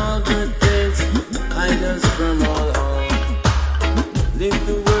with all good things, hide us from all harm. Live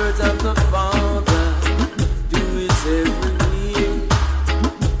the words of the Father, do His every will.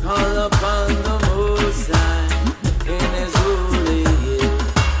 Call upon the Most High in His holy hill.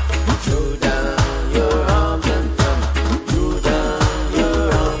 Throw down your arms and come. Throw down your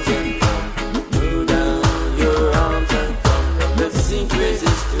arms and come. Throw down your arms and come. Let's sing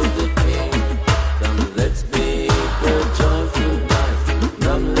praises to the King. Let's make a joyful noise.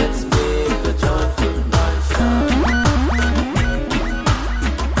 Come, let's make a joyful noise.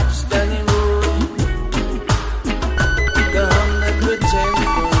 Standing room, the omnipotent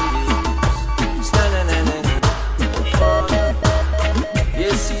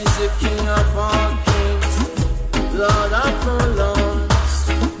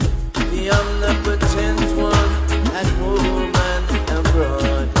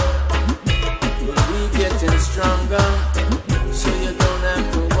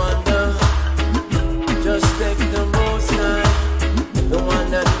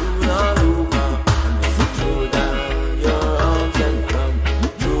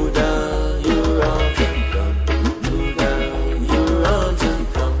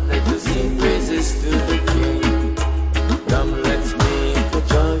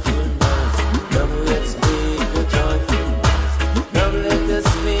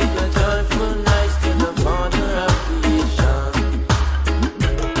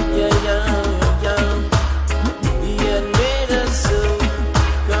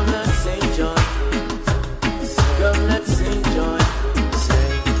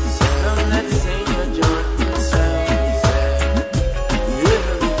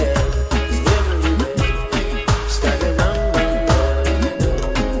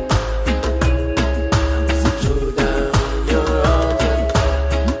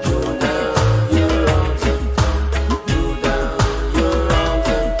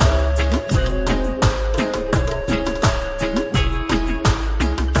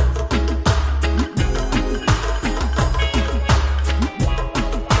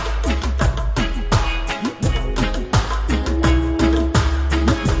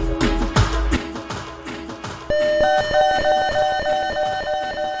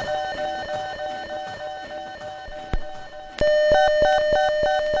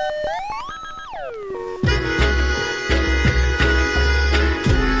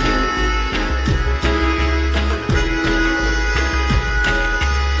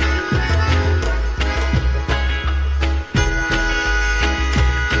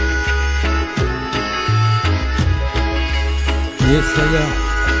Yes,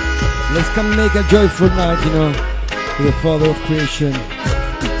 sir. Let's come make a joyful night, you know, to the Father of creation.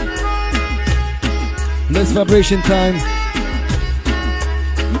 Let's vibration time.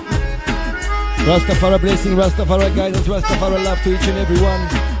 Rastafari blessing, Rastafari guidance, Rastafari love to each and every one.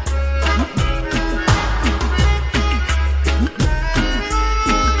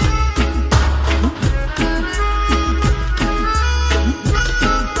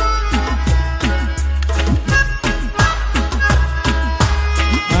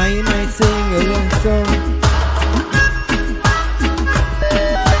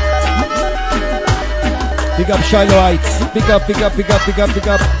 Big up Shiloh Heights. Big up, big up, big up, big up, big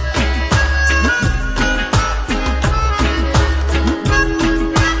up.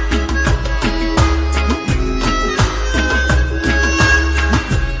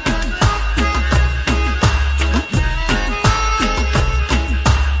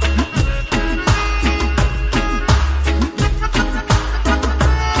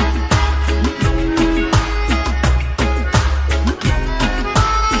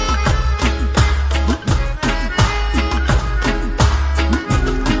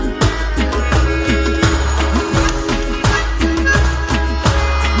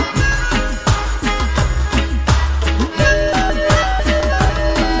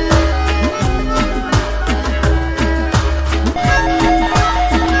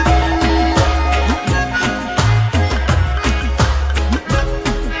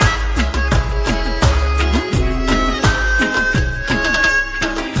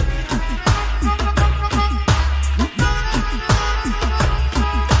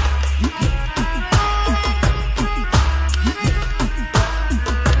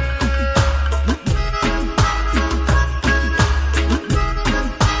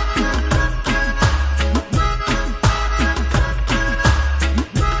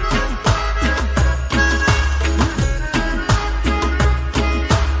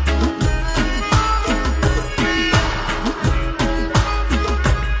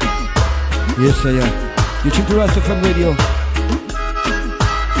 Yes, I am. You tune to Rastafari Radio.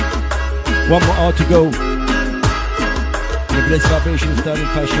 One more hour to go. The blessed vibration starting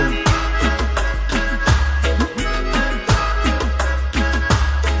fashion.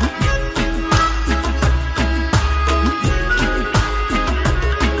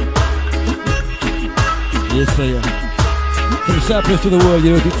 Yes, I am. From Cyprus to the world, you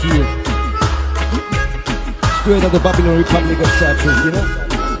know, it's here. Straight out of the Babylon Republic of Cyprus, you know.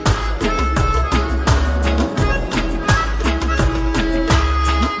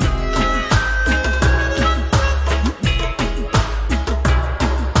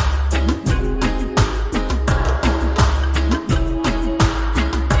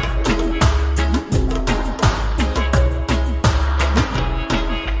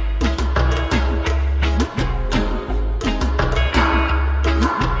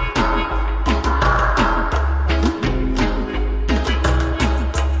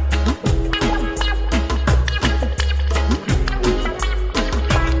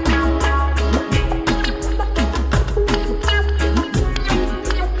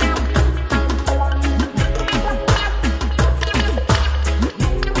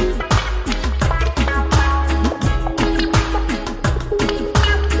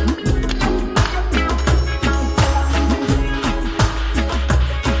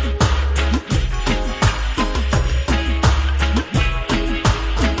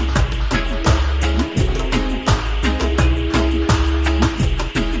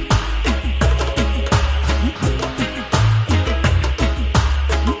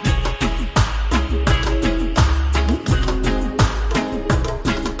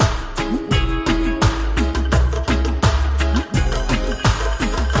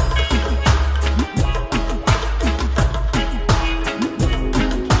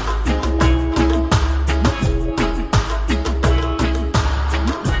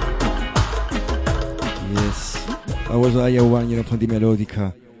 One, you know, from the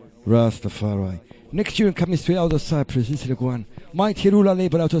Melodica, Rastafari. Next tune coming straight out of Cyprus. This is the one. Mighty Ruler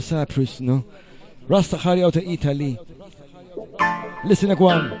label out of Cyprus, no? Rastafari out of Italy. Listen to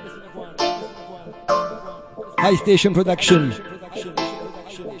one. High Station Production.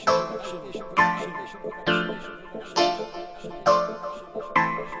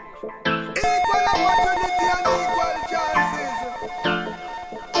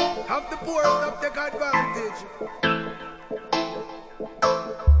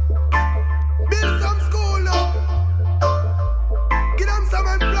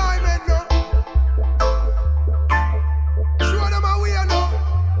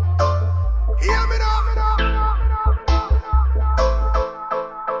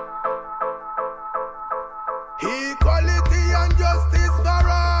 Equality and justice.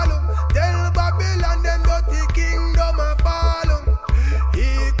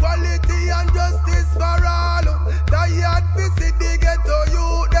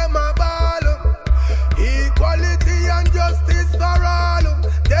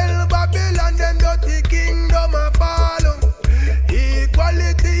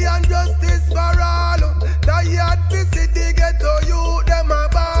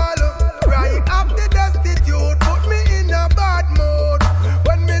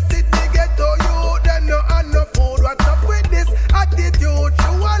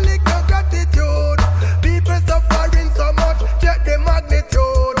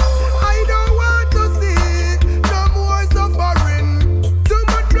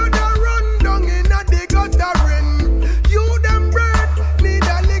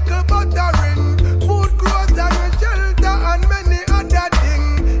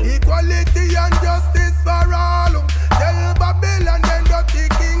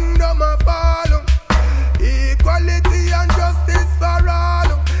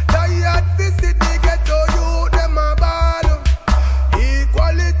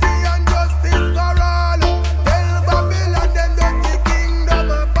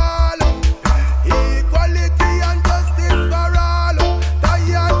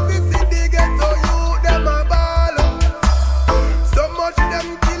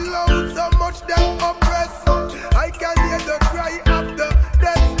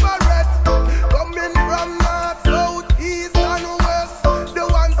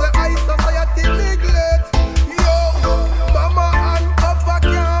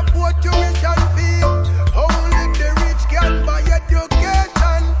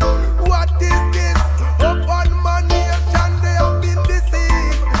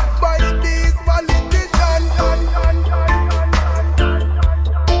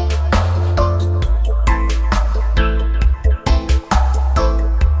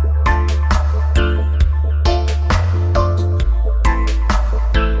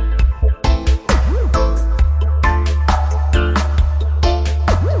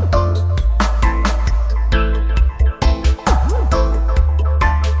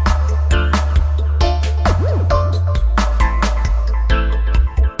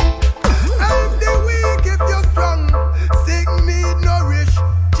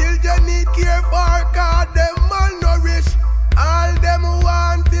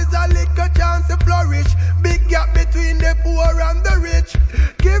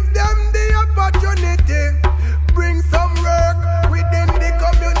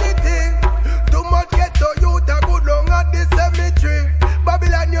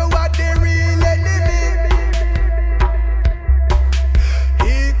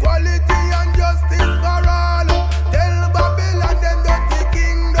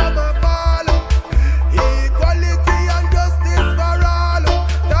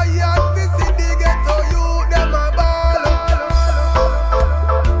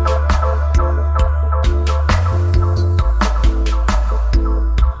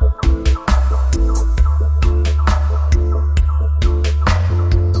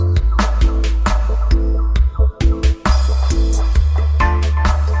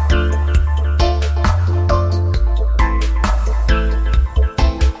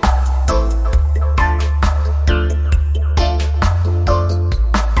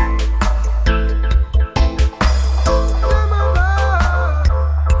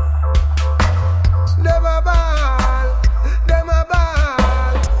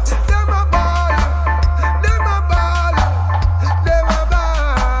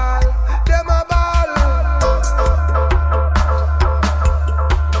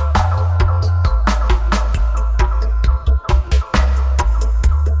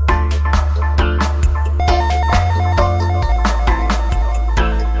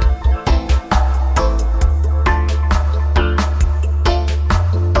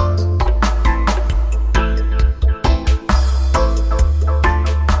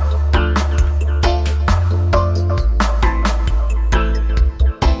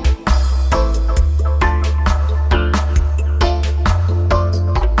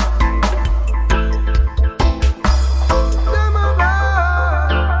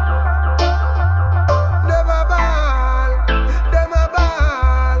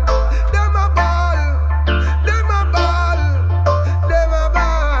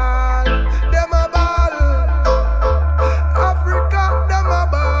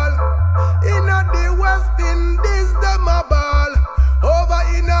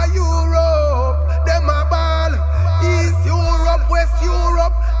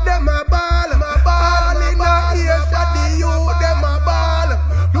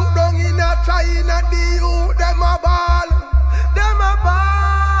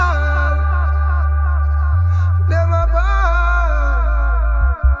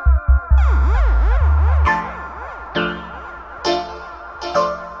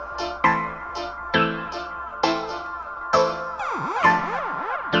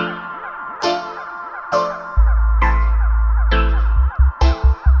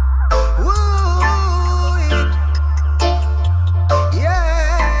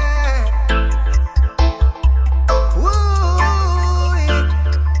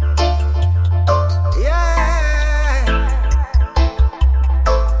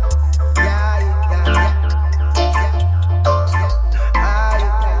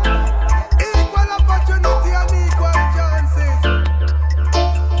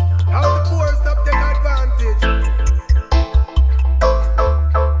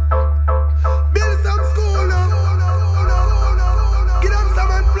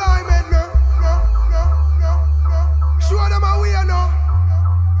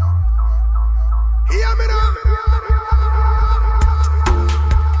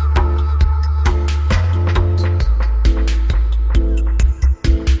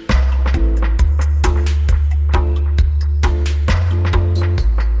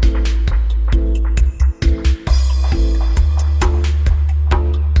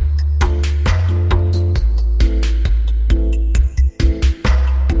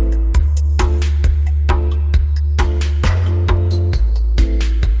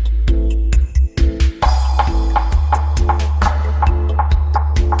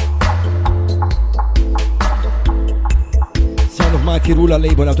 Mighty Ruler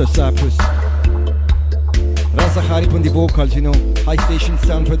label out of Cyprus. Raza Kharip on the vocals, you know. High Station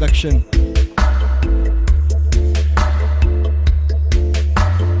Sound Production.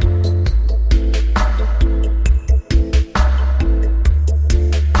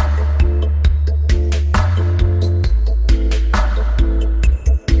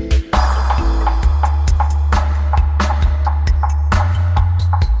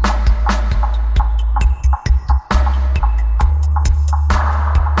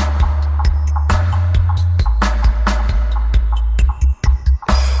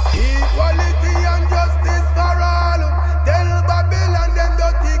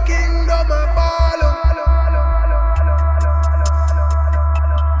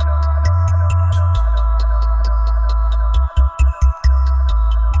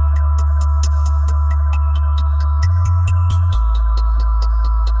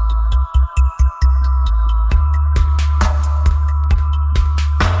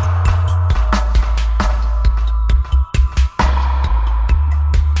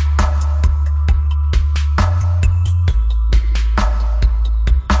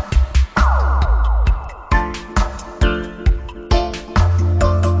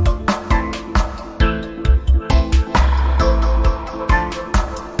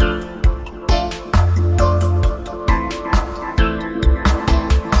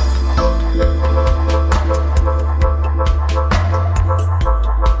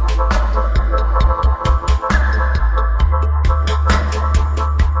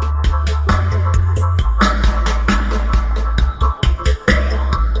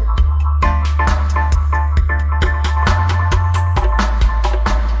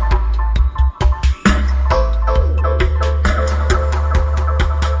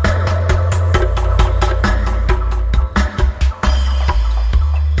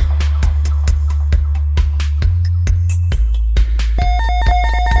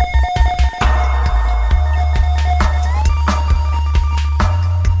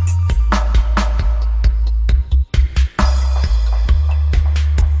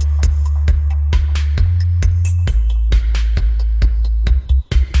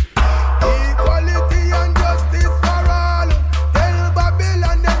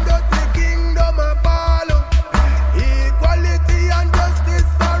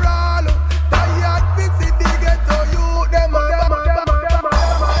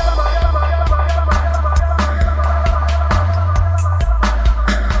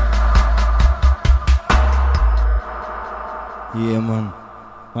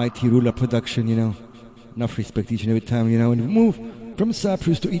 Mighty Ruler production, you know. Enough respect each and every time, you know. And we move from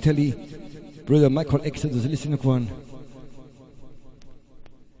Cyprus to Italy. Brother Michael Exodus, listen to one.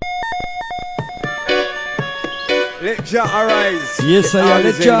 Let Jah arise. Yes, I am.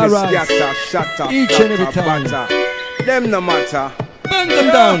 Let Jah arise. Each and every time. Them no matter. Burn them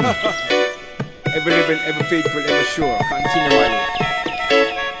down. Ever living, ever faithful, ever sure. Continually.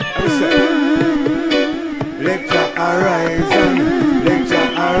 Let Jah arise and let Jah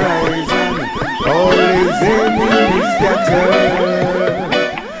arise and all his enemies scatter.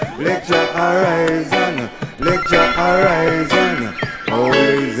 Let Jah arise and let Jah arise and all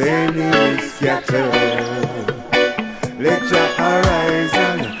his enemies scatter. Let Jah arise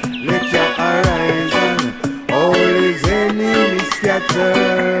and let Jah arise and all his enemies scatter.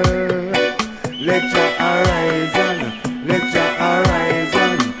 Let Jah arise and let Jah arise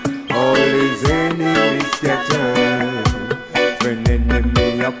and all his enemies scatter. When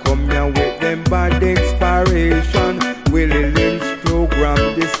enemy a come here with them bad inspiration, Willie Lynch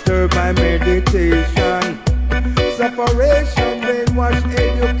program disturb my meditation. Separation, brainwash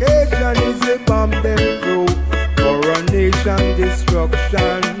education is a bomb them through. Coronation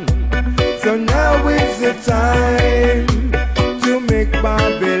destruction. So now is the time to make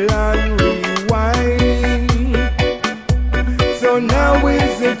Babylon rewind. So now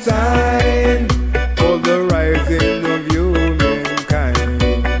is the time for the rising of humankind.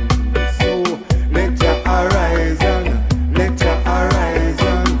 So let Jah arise and let Jah arise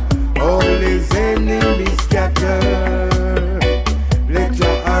and all his enemies scatter. Let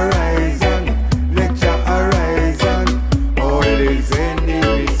Jah arise and let Jah arise and all his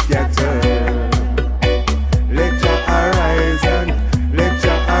enemies scatter. Let Jah arise and let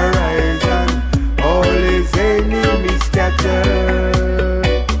Jah arise and all his enemies scatter.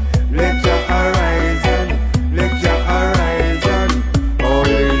 Let Jah arise and let Jah arise and all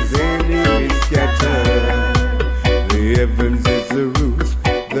his enemies scatter. The heavens is the roots,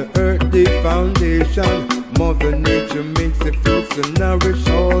 the earth the foundation. Mother Nature makes the fruits to nourish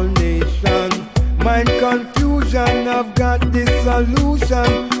all nations. Mind confusion, I've got this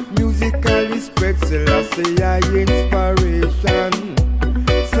solution. Music physically spread Selassie I inspiration.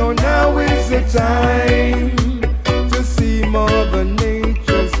 So now is the time to see Mother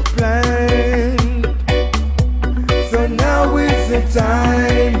Nature's plan. So now is the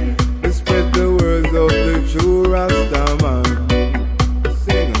time to spread the words of the true Rastaman.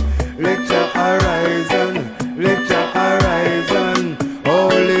 Sing, let your horizon, let your horizon,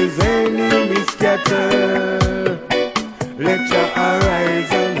 all his enemies scatter. Let your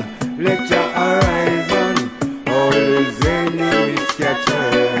horizon, let your horizon, all his enemies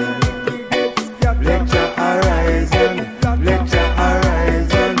scatter. Let your horizon, let your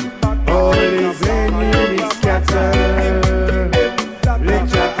horizon, all his enemies scatter.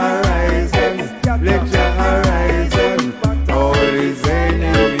 Let your horizon, let your horizon, all his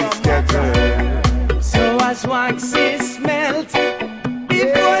enemies scatter. So as wax is melt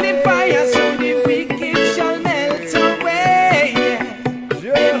before the fire, so the wicked shall melt away.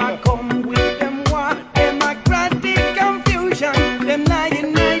 Them a come with them war, democratic confusion. Them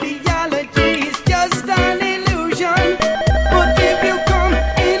lying ideology is just an illusion. But if you come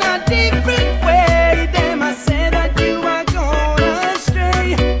in a different way, them a say that you are gone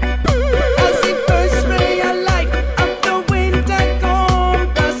astray. As the first ray of light of the winter come,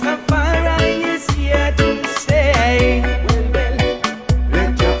 Rastafari is here to stay.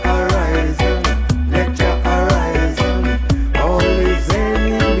 Let your horizon, let your horizon, all his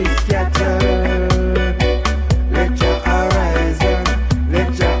enemies scatter. Let your horizon,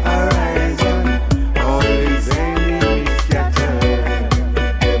 let your horizon, all his enemies scatter.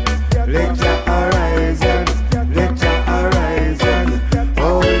 Let your horizon, let your horizon,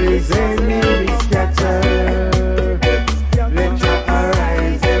 all his enemies scatter. Let your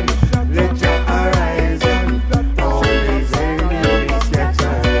horizon, let your horizon, all his enemies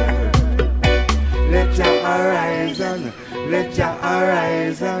scatter. Let your horizon, let your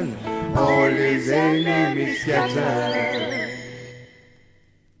horizon, all his enemies scatter.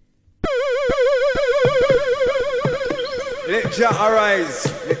 Let Jah arise,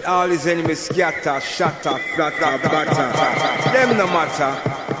 let all his enemies scatter, shatter, flatter, batter. Them no matter.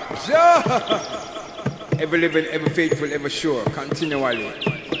 Jah, ever living, ever faithful, ever sure, continually.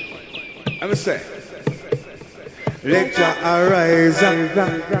 I'ma say, let Jah arise.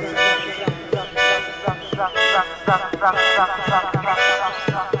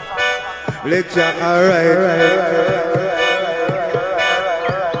 Let Jah arise.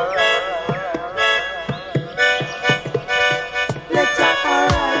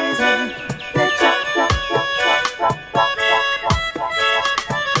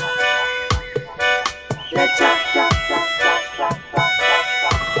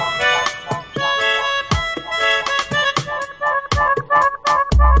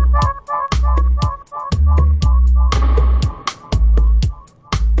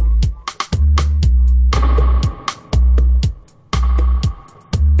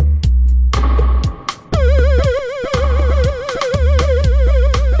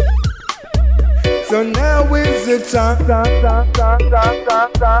 So now is the time.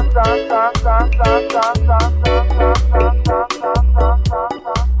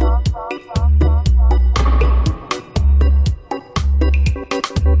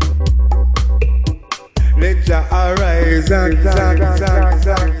 Let your horizon,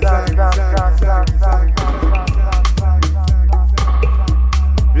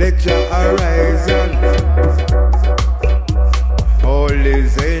 let your horizon, all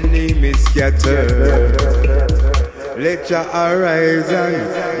his enemies scatter. Let your horizon,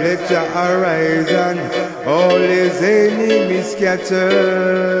 let your horizon, all his enemies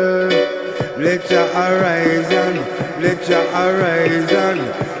scatter. Let your horizon, let your horizon,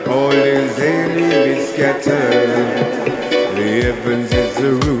 all his enemies scatter. The heavens is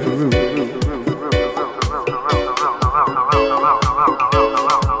the roof.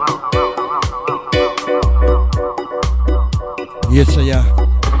 Yes, sir, yeah.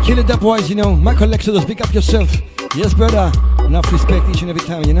 Kill it up, boys, you know. Michael Exodus, pick up yourself. Yes, brother. Enough respect each and every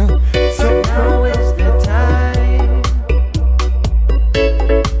time, you know. So now is the time.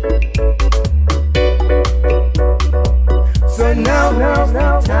 So now is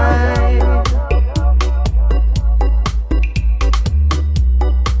the time.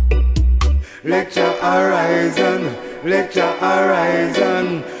 let your horizon, let your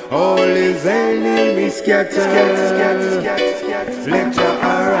horizon, all his enemies scatter. Let your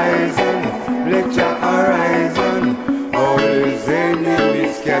horizon, let your horizon, all his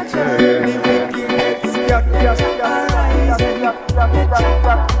enemies scatter.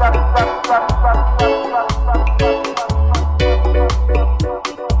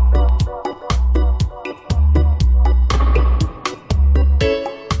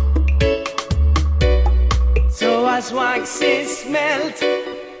 melt.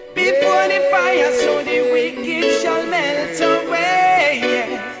 Before the fire, so the wicked shall melt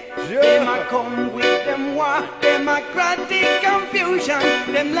away. Them a come with them war, democratic confusion.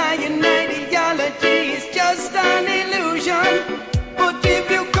 Them lying ideology is just an illusion. But if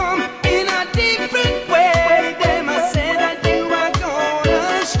you come in a different way, them a say that you are gone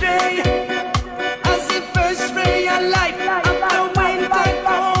astray. As the first ray of light after winter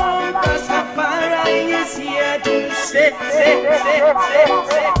come, Rastafari is here to stay.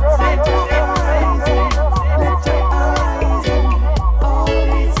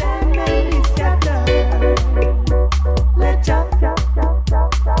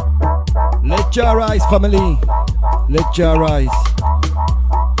 Let Jah rise, family. Let Jah rise.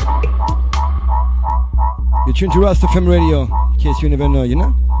 You're tuned to Rasta FM Radio, in case you never know, you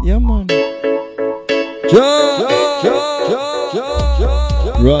know? Yeah, man. Jah,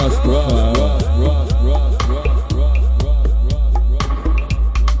 Rastafari.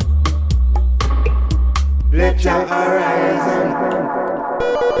 Let Jah arise.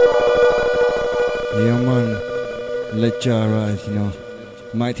 Yeah, man. Let Jah rise, you know.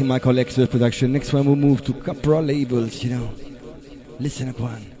 Mighty Michael Express production. Next one we'll move to Capra labels, you know. Listen up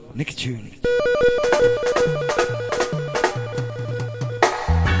one. Next tune.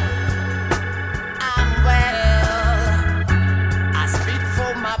 I'm well. I speak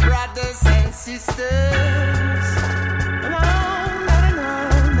for my brothers and sisters. No.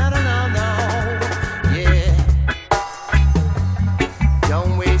 Yeah.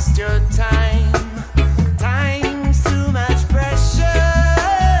 Don't waste your time. Time's too much precious.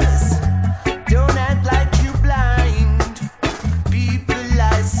 Don't act like you blind. People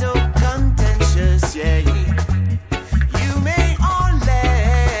are so contentious, yeah. You may only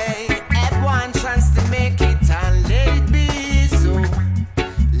have one chance to make it and let it be. So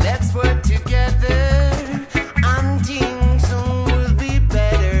let's work together and things soon will be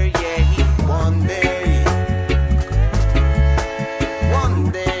better, yeah. One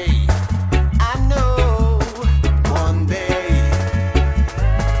day, I know. One day,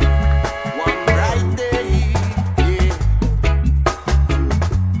 one bright day, yeah.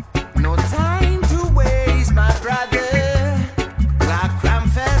 No time to waste, my brother. Clock ran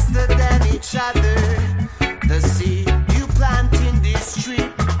faster than each other. The seed you plant in this tree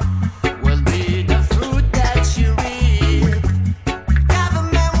will be the fruit that you reap.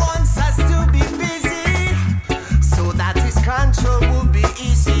 Government wants us to be busy so that his control will be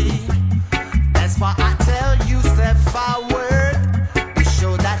easy. That's why I tell you, step forward. Be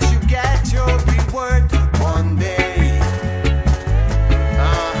sure that you get your reward one day.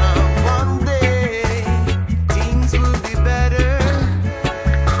 One day, things will be better.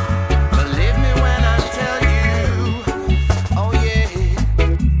 Believe me when I tell you, oh yeah.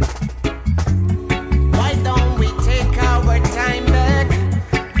 Why don't we take our time back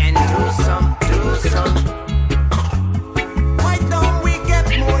and do some? Why don't we get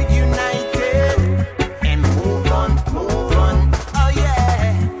more united and move on? Oh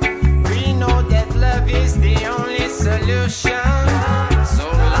yeah. We know that love is the only solution. So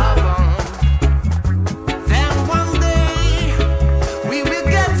love on. Then one day we will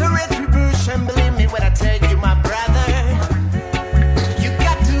get a retribution. Believe me when I tell you, my brother. You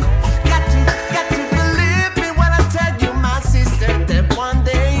got to believe me when I tell you, my sister, that one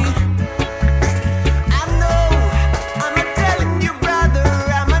day I know, I'm a telling you, brother,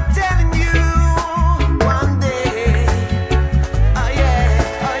 I'm a telling you, one day, oh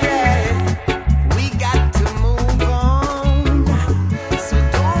yeah, we got to move on. So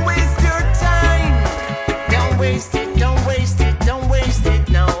don't waste your time, don't waste it, don't waste it, don't waste it,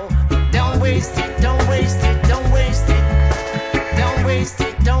 no, don't waste it, don't waste it, don't waste it, don't waste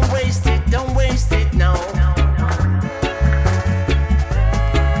it, don't waste it, don't waste it, no.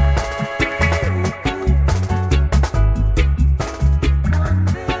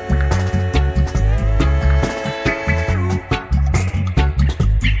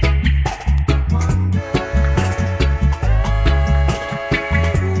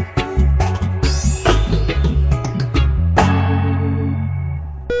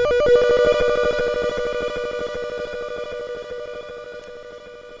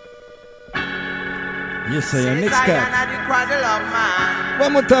 Yes, sir. Next cut. Zion the cradle of man.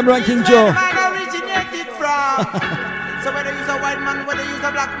 One more time, Ranking It's Joe. where man originated from. So whether you use a white man, whether you use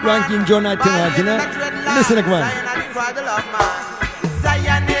a black man, Ranking Joe night tonight, you know? Listen to one. Zion the cradle of man.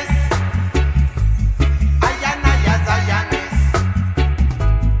 Zionist. Ayanaya Zionist.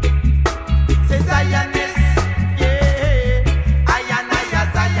 Say Zionist. Yeah. Ayanaya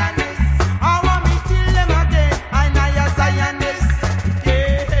Zionist. I want me till them again. Ayanaya Zionist.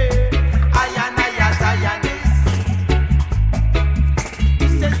 Yeah. Ayanaya Zionist.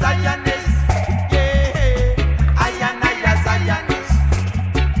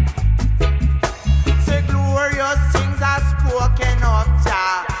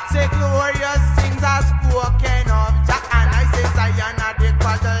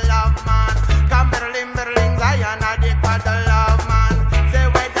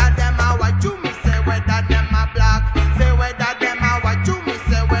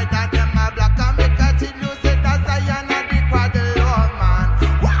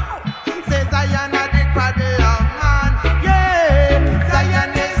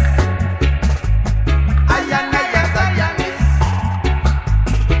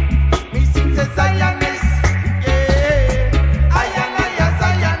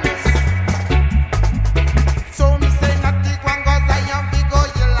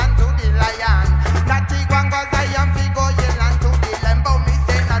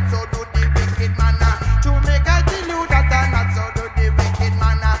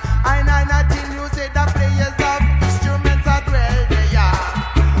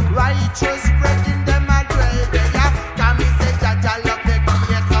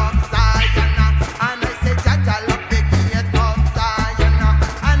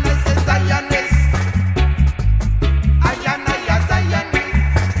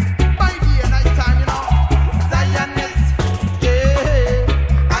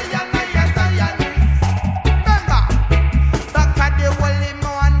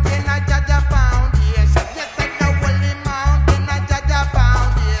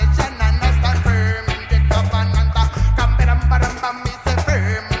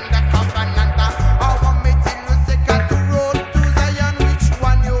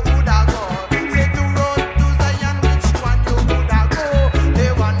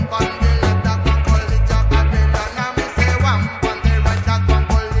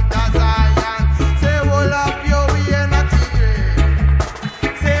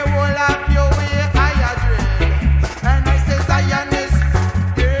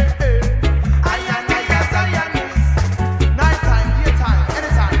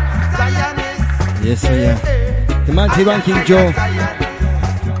 Yes, yeah. The mighty Ranking Joe.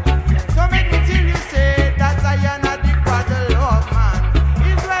 So make me till you say that Zion are the cradle of man.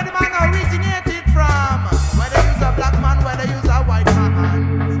 Is where the man originated from. Whether you's a black man, whether you's a white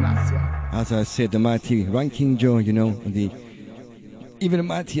man. As I said, the mighty Ranking Joe, you know, even the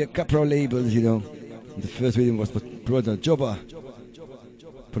mighty Capra labels, you know. The first rhythm was Brother Jobba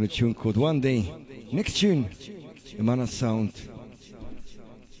for a tune called One Day. Next tune, the man of sound,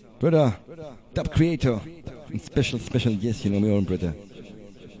 Brother Dub Creator, and special guest, you know, my own brother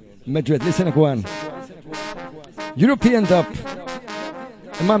Madrid. Listen to one. European Dub,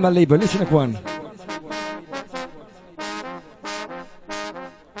 the Mama label. Listen to one.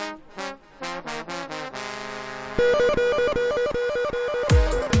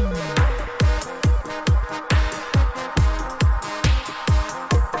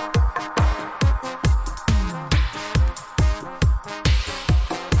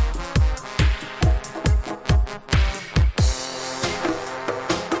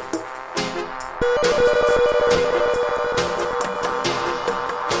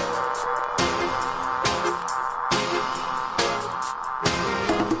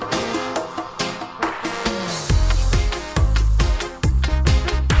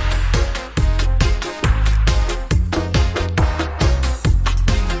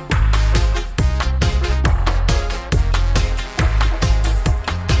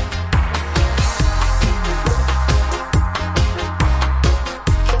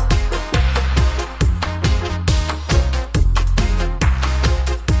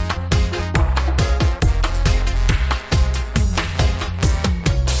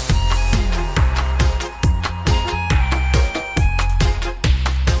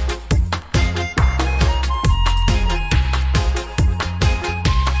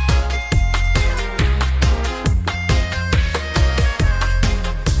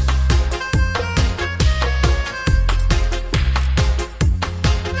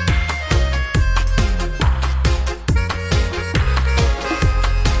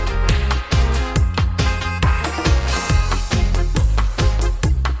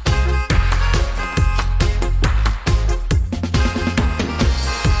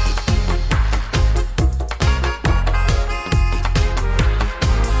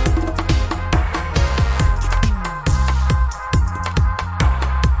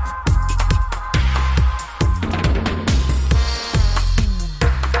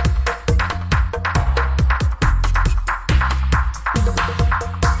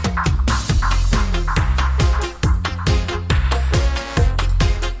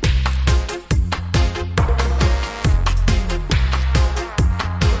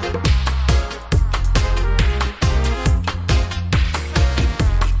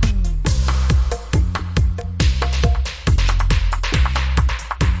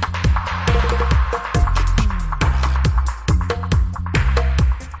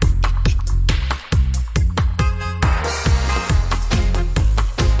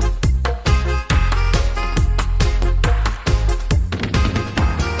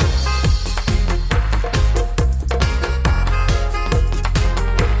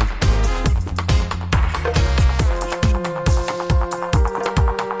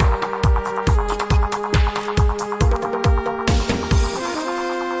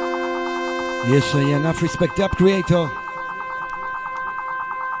 Yes, enough respect up, Creator.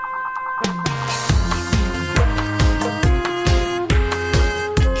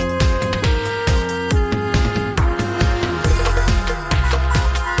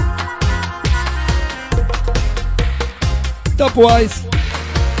 Dubwise.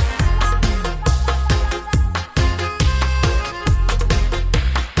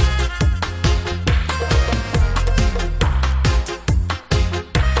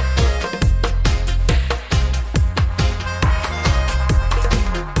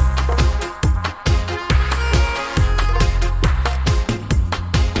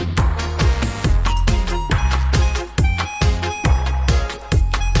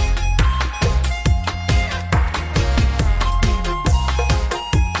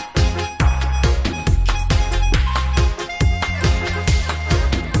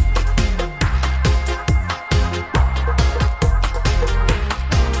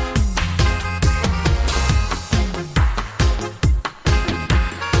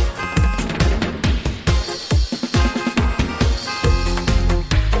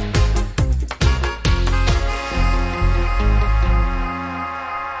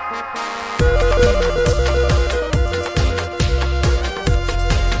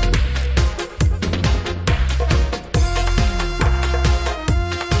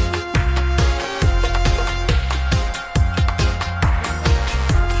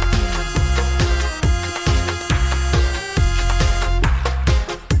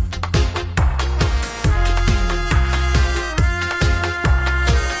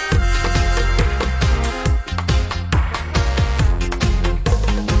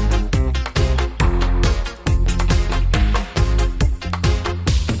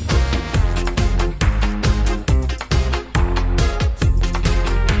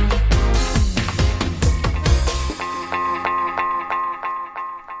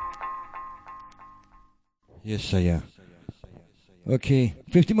 Yes, sir. Okay,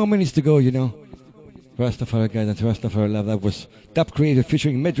 50 more minutes to go, you know. Rastafari guidance, Rastafari love. That was Dap Creative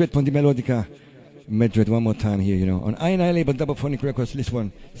featuring Medred Ponti Melodica. Medred one more time here, you know. On I label Double Phonic Records, this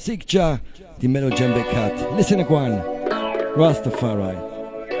one. Seek Jah, the Melo Djembe Cat. Listen to one. Rastafari.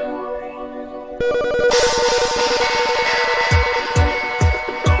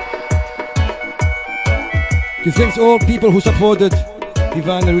 To thanks all people who supported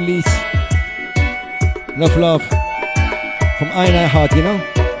Divine Release. Enough love from I Heart, you know.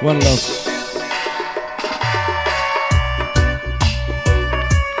 One love.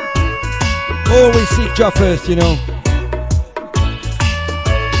 Always seek Jah first, you know.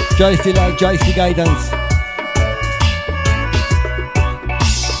 Jah is the light, Jah is the guidance.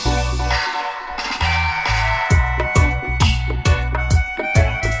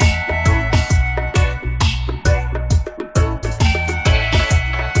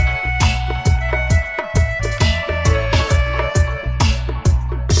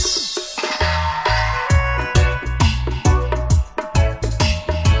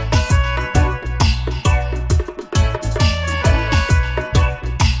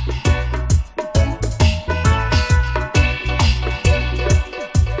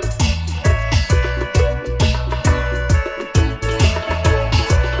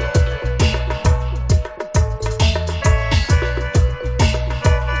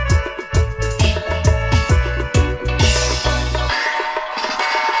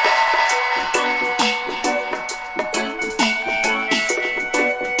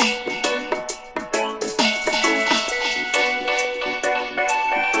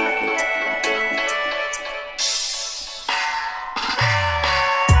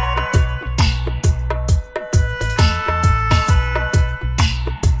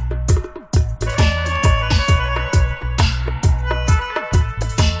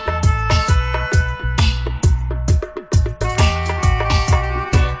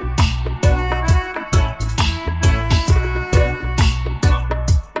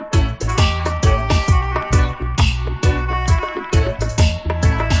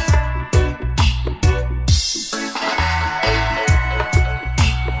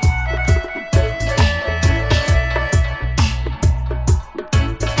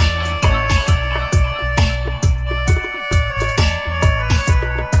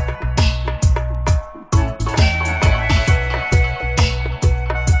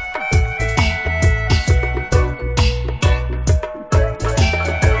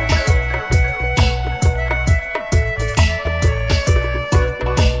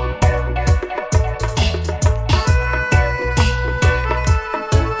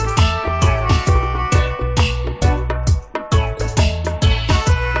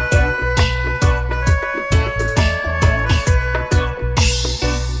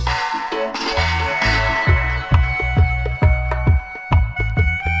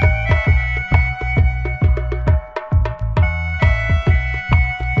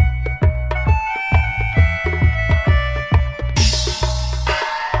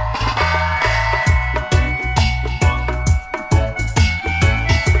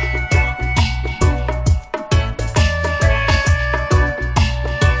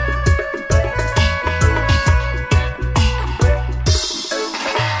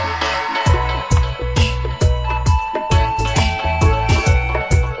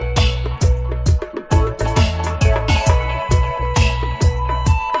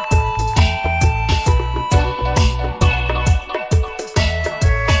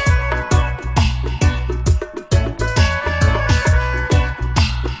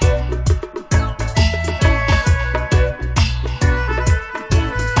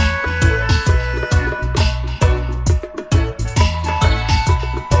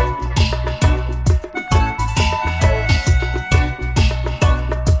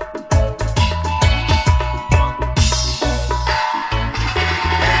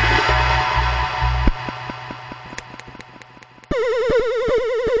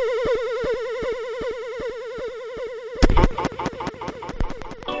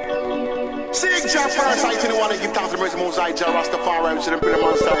 Jah first, I tell you want to give thanks to the mercy most high Jah Rastafari, which is the British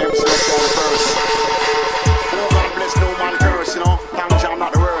monster, him select Jah first. Oh, God bless no man curse, you know. Thank Jah, I'm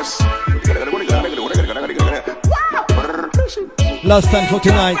not the worst. Last time for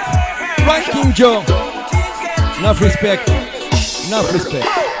tonight. Right, King Joe. Enough respect. Enough respect.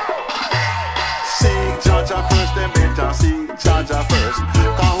 Seek Jah Jah first, then better seek Jah Jah first.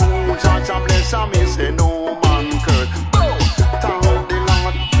 Cause who Jah Jah bless, I miss the no man curse. Thank the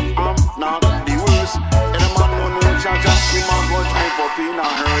Lord, I'm not the worst. And a man who know Jah Jah, he man go jump up in a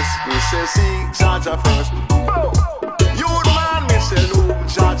hearse. Me say seek Jah Jah first. You man, me say look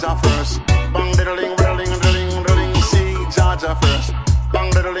Jah Jah first. Bang diddling, diddling, diddling. Jaja first.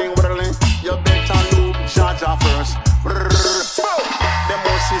 Bang diddling, whittling, you better lube Jaja first. Them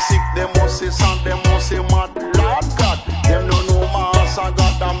must see sick, them must see sad, them must see mad. Lord God, them no know mass, I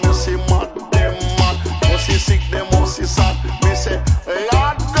got them must see mad, them mad. Must see sick, them must see sad. Me say,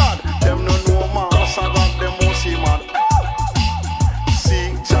 Lord God, them no know mass, I got them must see mad.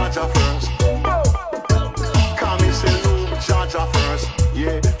 See Jaja first. Come me say lube Jaja first.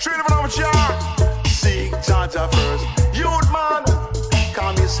 Yeah, treat him on the see Jaja first. Youth man,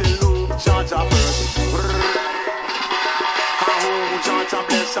 come me say lube Jaja first. Jaja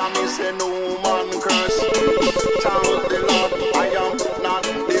bless and me say no man curse. Thank the Lord, I am not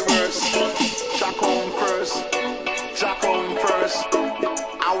the worst. Jah come first, Jah come first.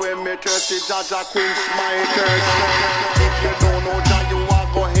 And when me thirsty, Jaja quench my thirst. If you don't know Jah, you are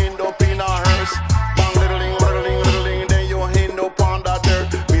go end up in a hearse. Bang diddling, whittling, whittling, then you end up on the dirt.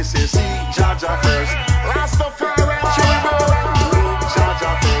 Me say see Jaja first. Rastafari,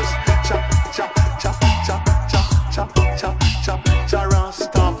 Jaja first. Cha cha cha cha cha cha cha cha cha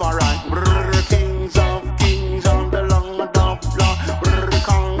Rastafari. Kings of kings on the long and of law.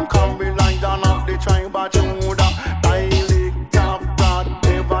 Conquering lion of the tribe of Judah. Dialect of God,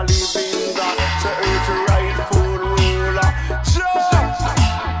 ever living God. To earth rightful ruler.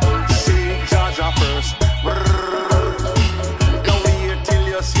 See Jaja first. No wait till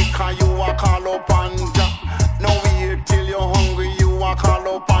you're sick and you are call upon Jah. No wait till you're hungry, you are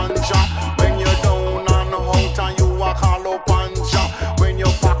call upon Jah. When you're down and out and you are call upon Jah. When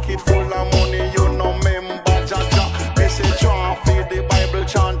your pocket full of money, you no member Jaja. Me say draw for the Bible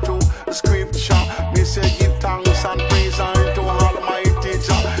chant to scripture. Me say give thanks and praise unto Almighty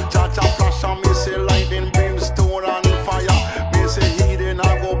Jah. Jaja flash and me say lightning, brimstone and fire. Me say heathen I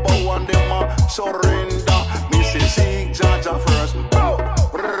go bow and them a surrender. Me say seek Jaja first.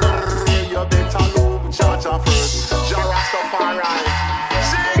 You better love Jaja first. Jah Rastafari.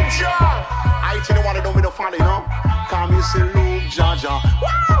 Seek Jah. I tell you what I don't mean to follow, you know. Come me say love Jaja.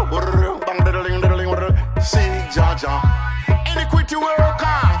 Bang diddling, diddling, diddling. Seek Jaja. Iniquity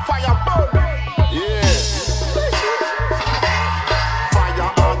worker, fire burn. Yeah.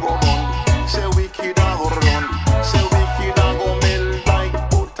 Fire a go burn. Say wicked a go run. Say wicked a go melt like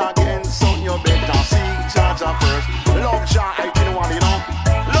put against sun. You better seek Jaja first. Love Jah, I tell you what, you know.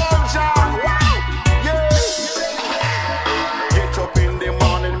 Love Jah. Yeah. Get up in the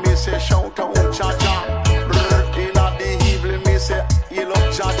morning, me say shout out Jaja. In the evening, me say you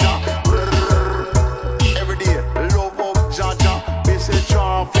love Jaja. Every day, love up Jaja. Me say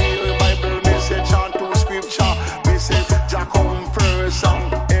draw for the Bible, me say chant to scripture. Me say Jah come first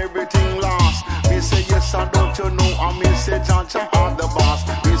and everything last. Me say yes and don't you know, and me say Jaja are the boss.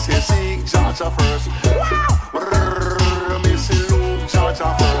 Me say seek Jaja first. Me say love Jaja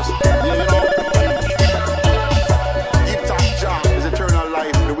first. You know, give thanks Jah is eternal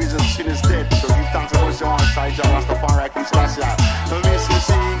life. The reason sin is dead. So give thanks to the one side Jah Rastafari King Selassie. Me say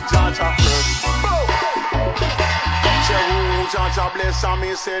seek Jaja first. Jaja bless and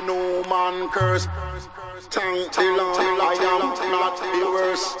me say no man curse. Thank the Lord, I am not the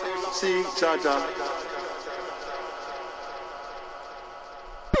worst. Seek Jaja.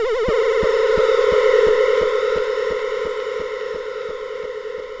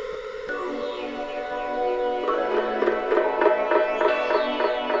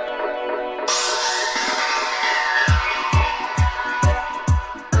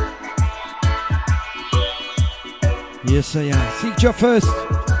 Yes, I am. Seek Jah first.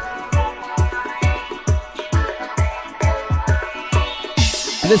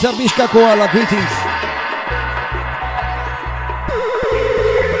 Bless up Mishka Koala, greetings.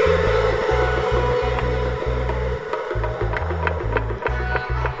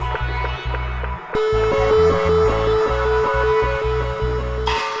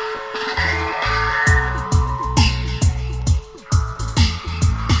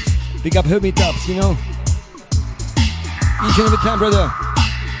 Big up Hermit Dubs, you know. Each and every time, brother.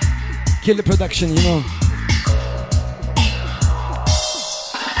 Kill the production, you know.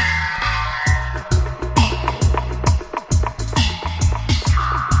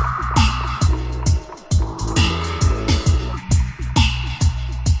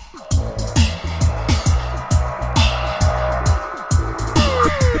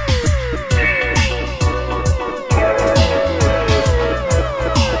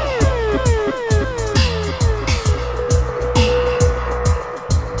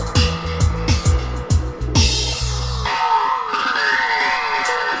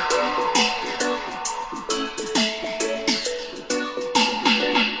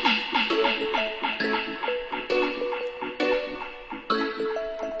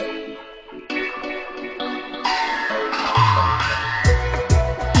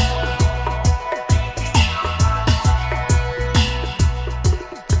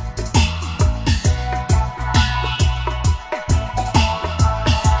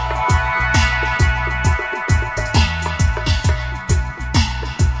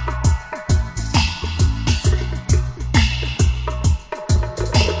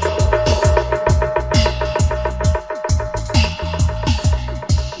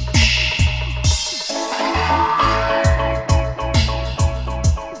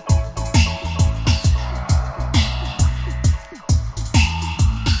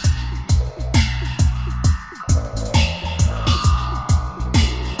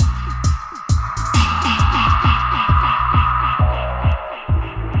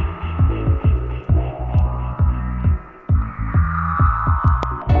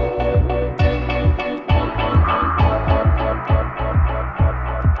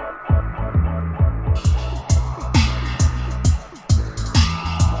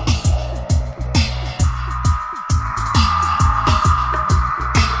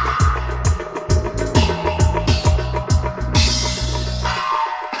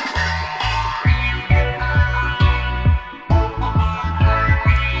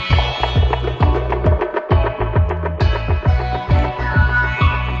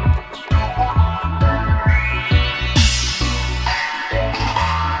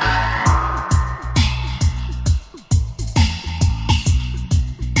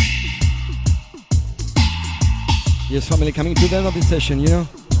 Yes, family, coming to the end of the session, you know.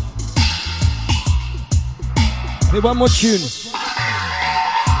 Play one more tune.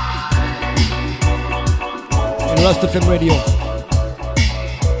 On Rasta FM Radio.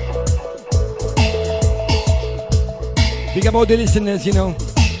 Big about the listeners, you know.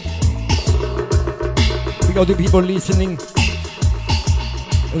 Big out the people listening.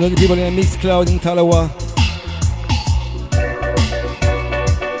 And all the people in the Mixcloud in Talawa.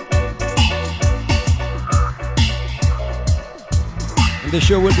 And the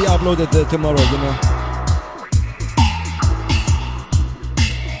show will be uploaded tomorrow, you know.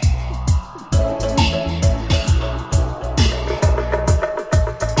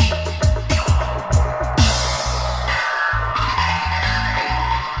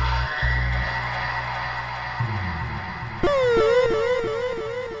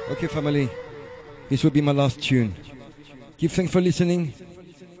 Okay, family, this will be my last tune. Give thanks for listening,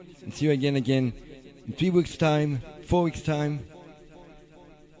 and see you again in 3 weeks' time, 4 weeks' time.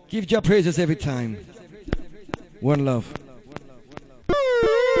 Give Jah praises every time. One love.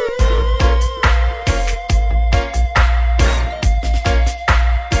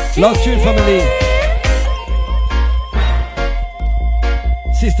 Last tune, family.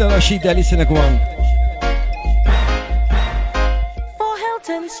 Sister Rashida, listen to one.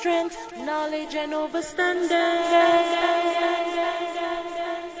 And strength, knowledge and understanding.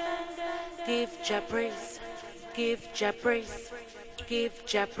 Give Jah praise, give Jah praise, give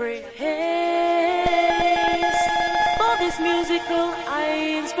Jah praise. For this musical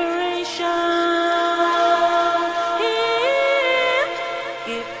inspiration,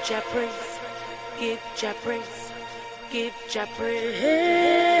 give Jah praise, give Jah praise, give Jah praise.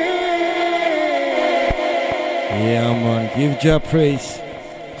 Yeah, man, give Jah praise.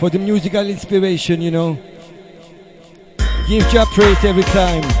 For the musical inspiration, you know. Give Jah praise every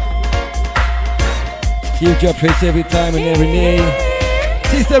time. Give Jah praise every time and every day.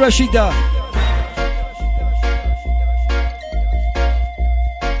 Sister Rashida.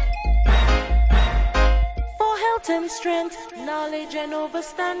 For health and strength, knowledge and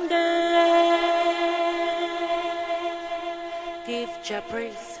understanding. Give Jah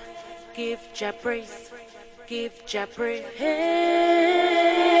praise. Give Jah praise. Give Jah praise.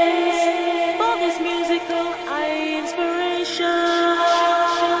 For this musical inspiration,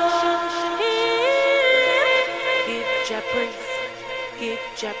 give Jah praise, give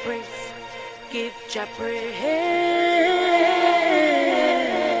Jah praise, give Jah praise.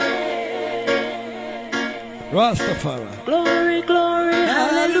 Rastafari. Glory, glory,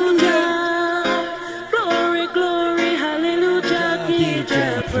 hallelujah. Glory, glory, hallelujah. Give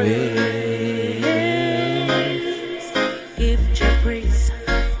Jah praise. Give Jah praise.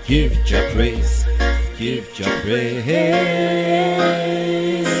 Give Jah praise, give Jah praise.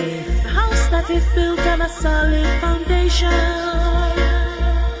 The house that is built on a solid foundation.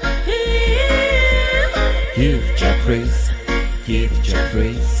 Give Jah praise, give Jah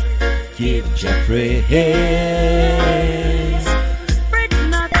praise, give Jah praise. Fret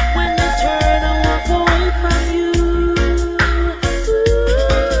not when they turn and walk away from you.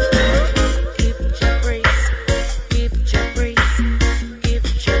 Give Jah praise, give Jah praise, give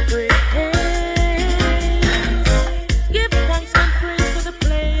Jah praise. Give thanks and praise for the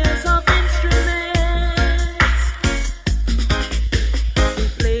players of instruments. We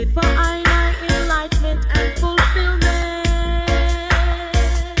played for eye enlightenment and fulfillment.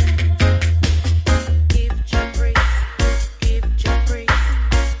 Give Jah praise,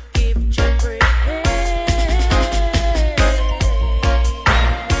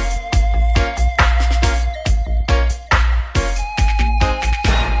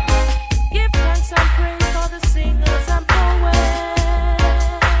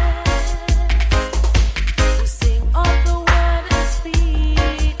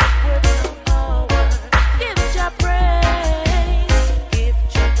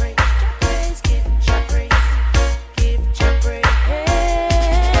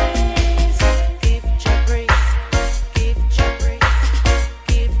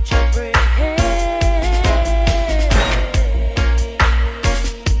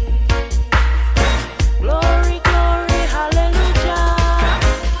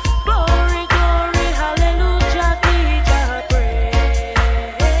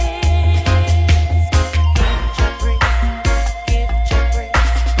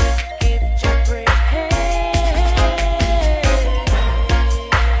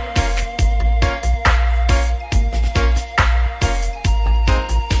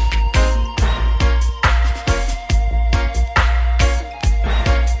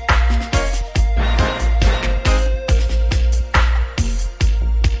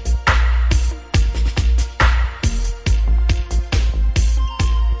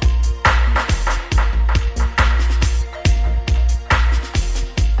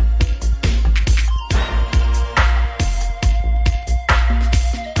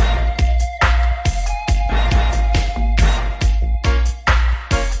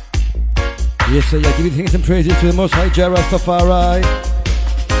 Yes, sir, yeah, giving thanks and praises to the Most High Jah Rastafari.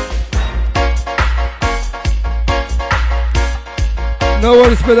 No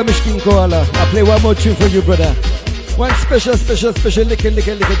worries, brother Mishkin Koala. I'll play one more tune for you, brother. One special little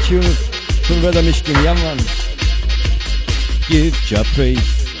tune from brother Mishkin. Yeah, man. Give Jah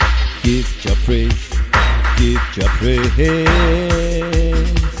praise, give Jah praise, give Jah praise.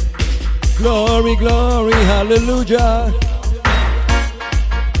 Glory, glory, hallelujah.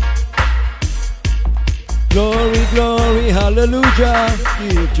 Glory, glory, hallelujah.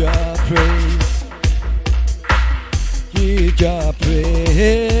 Give Jah praise, give Jah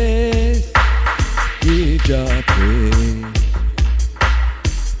praise, give Jah praise,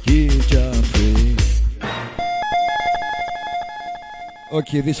 give Jah praise.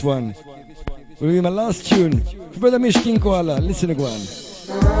 Okay, this one will be my last tune. Brother Mishkin Koala, listen to one.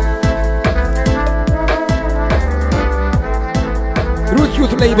 Roots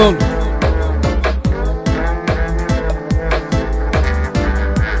Youth Label.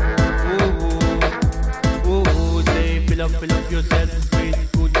 Fill up yourself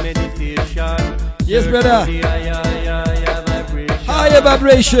with good meditation. Yes, brother. Higher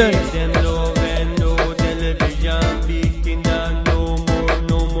vibration.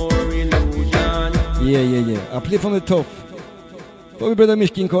 Yeah. I'll play from the top. For my brother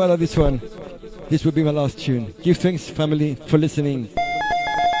Mishkin Koala, this one. This will be my last tune. Give thanks, family, for listening.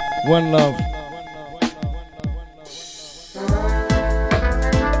 One love.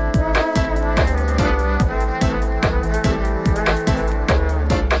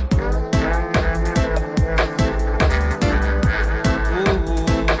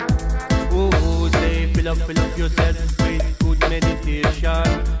 Fill up yourself with good meditation.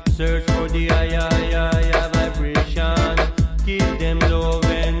 Search for the higher vibration. Keep them love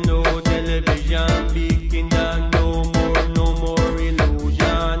and no television. Big kingdom, no more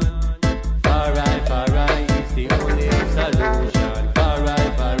illusion. Far right, it's the only solution. Far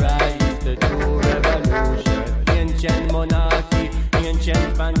right, it's the true revolution. Ancient monarchy,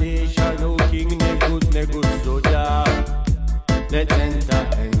 ancient foundation. No king, no good soldier. Let's enter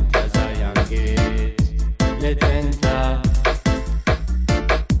Zion gate. Let's enter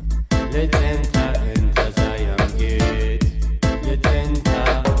Zion gate. Let's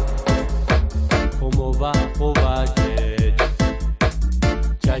enter. Come over jet.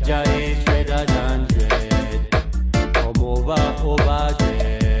 Jaja is redder than dread. Come over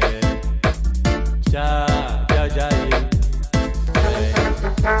jet. Jaja is red.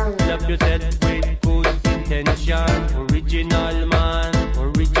 Fill up yourself with good intention. Original man.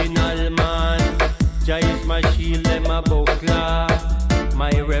 Jah is my shield and my buckler,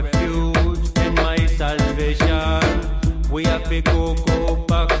 my refuge and my salvation. We have to go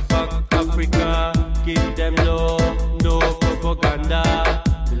back Africa. Give them love, no propaganda.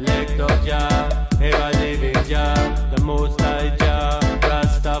 Elect of Jah, ever living Jah, the Most High Jah,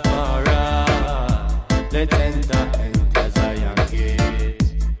 Rastafari. Let's enter Zion gate.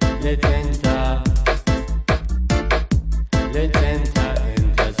 Let's enter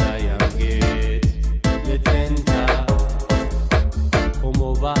Zion gate. Let's enter. Come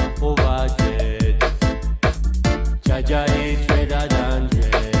over jet. Jaja is redder than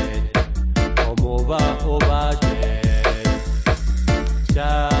dread. Come over jet.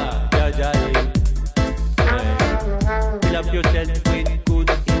 Jaja is red. Fill up yourself with good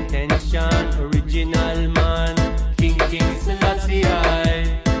intention. Original man, King Selassie I.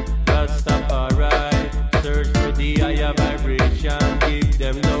 Rastafari. Search for the higher vibration. Give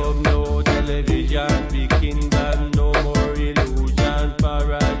them love, no television. Big kingdom, no more illusion.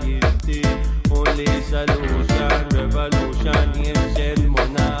 Paradise is the only solution. Revolution, ancient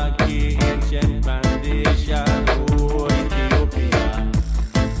monarchy, ancient foundation. Oh, Ethiopia.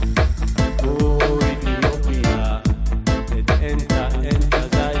 Let's enter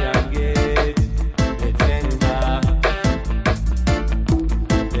Zion gate. Let's enter Zion gate.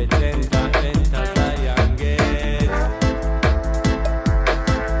 Let's enter Zion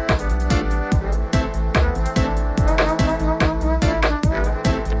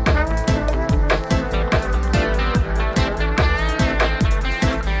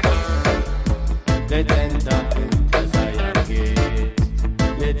gate.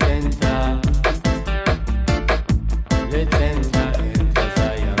 Let's enter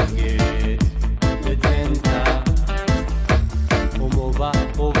Zion gate. Let's enter. Come over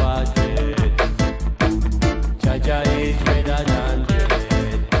jet. Jaja is redder than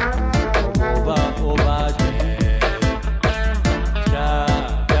dread. Come over jet.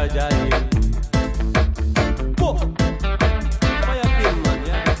 Jaja is. Whoa! Fire king, man,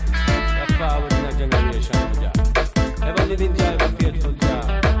 yeah. That's far within a generation, yeah. Ever living Jah, ever faithful Jah.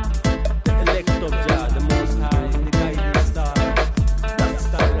 Elect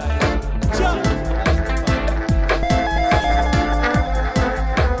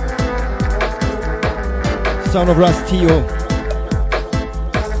sound of Rastio.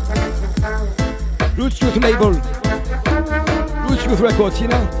 Roots Truth label. Roots Truth Records, you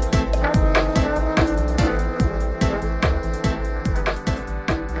know.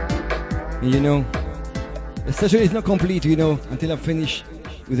 You know, the session is not complete, you know, until I finish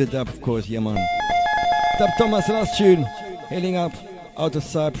with the dub, of course, yeah, man. Dub Thomas, last tune, hailing up out of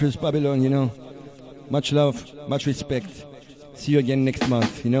Cyprus, Babylon, you know. Much love, much respect. See you again next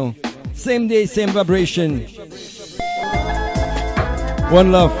month, you know. Same day, same vibration.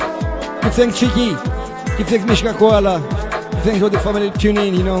 One love. Give thanks, Chiki. Give thanks, Mishka Koala. Give thanks for the family tuning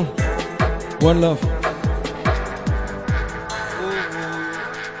in, you know. One love.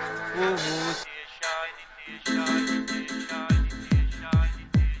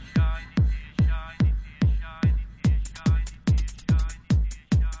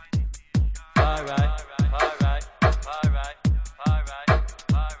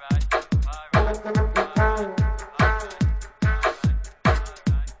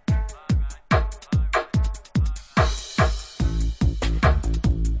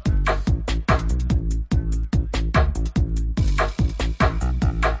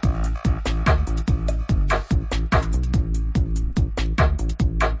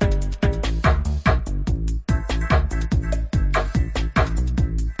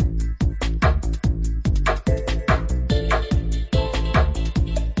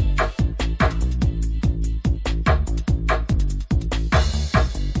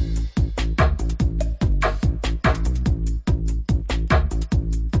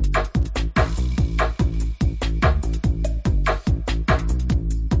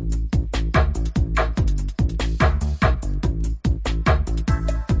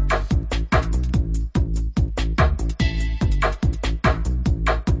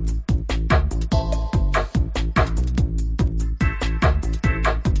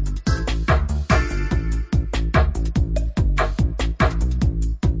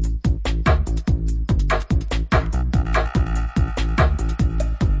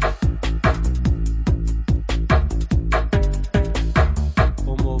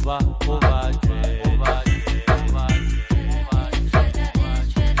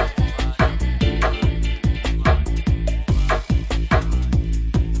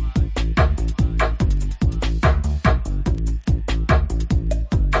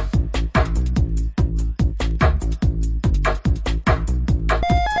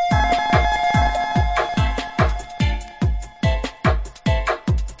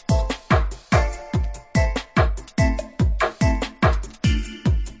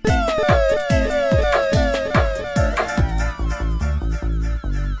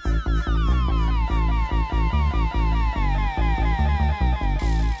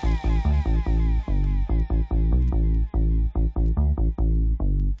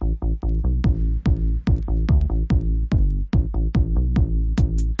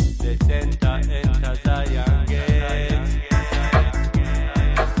 The center enters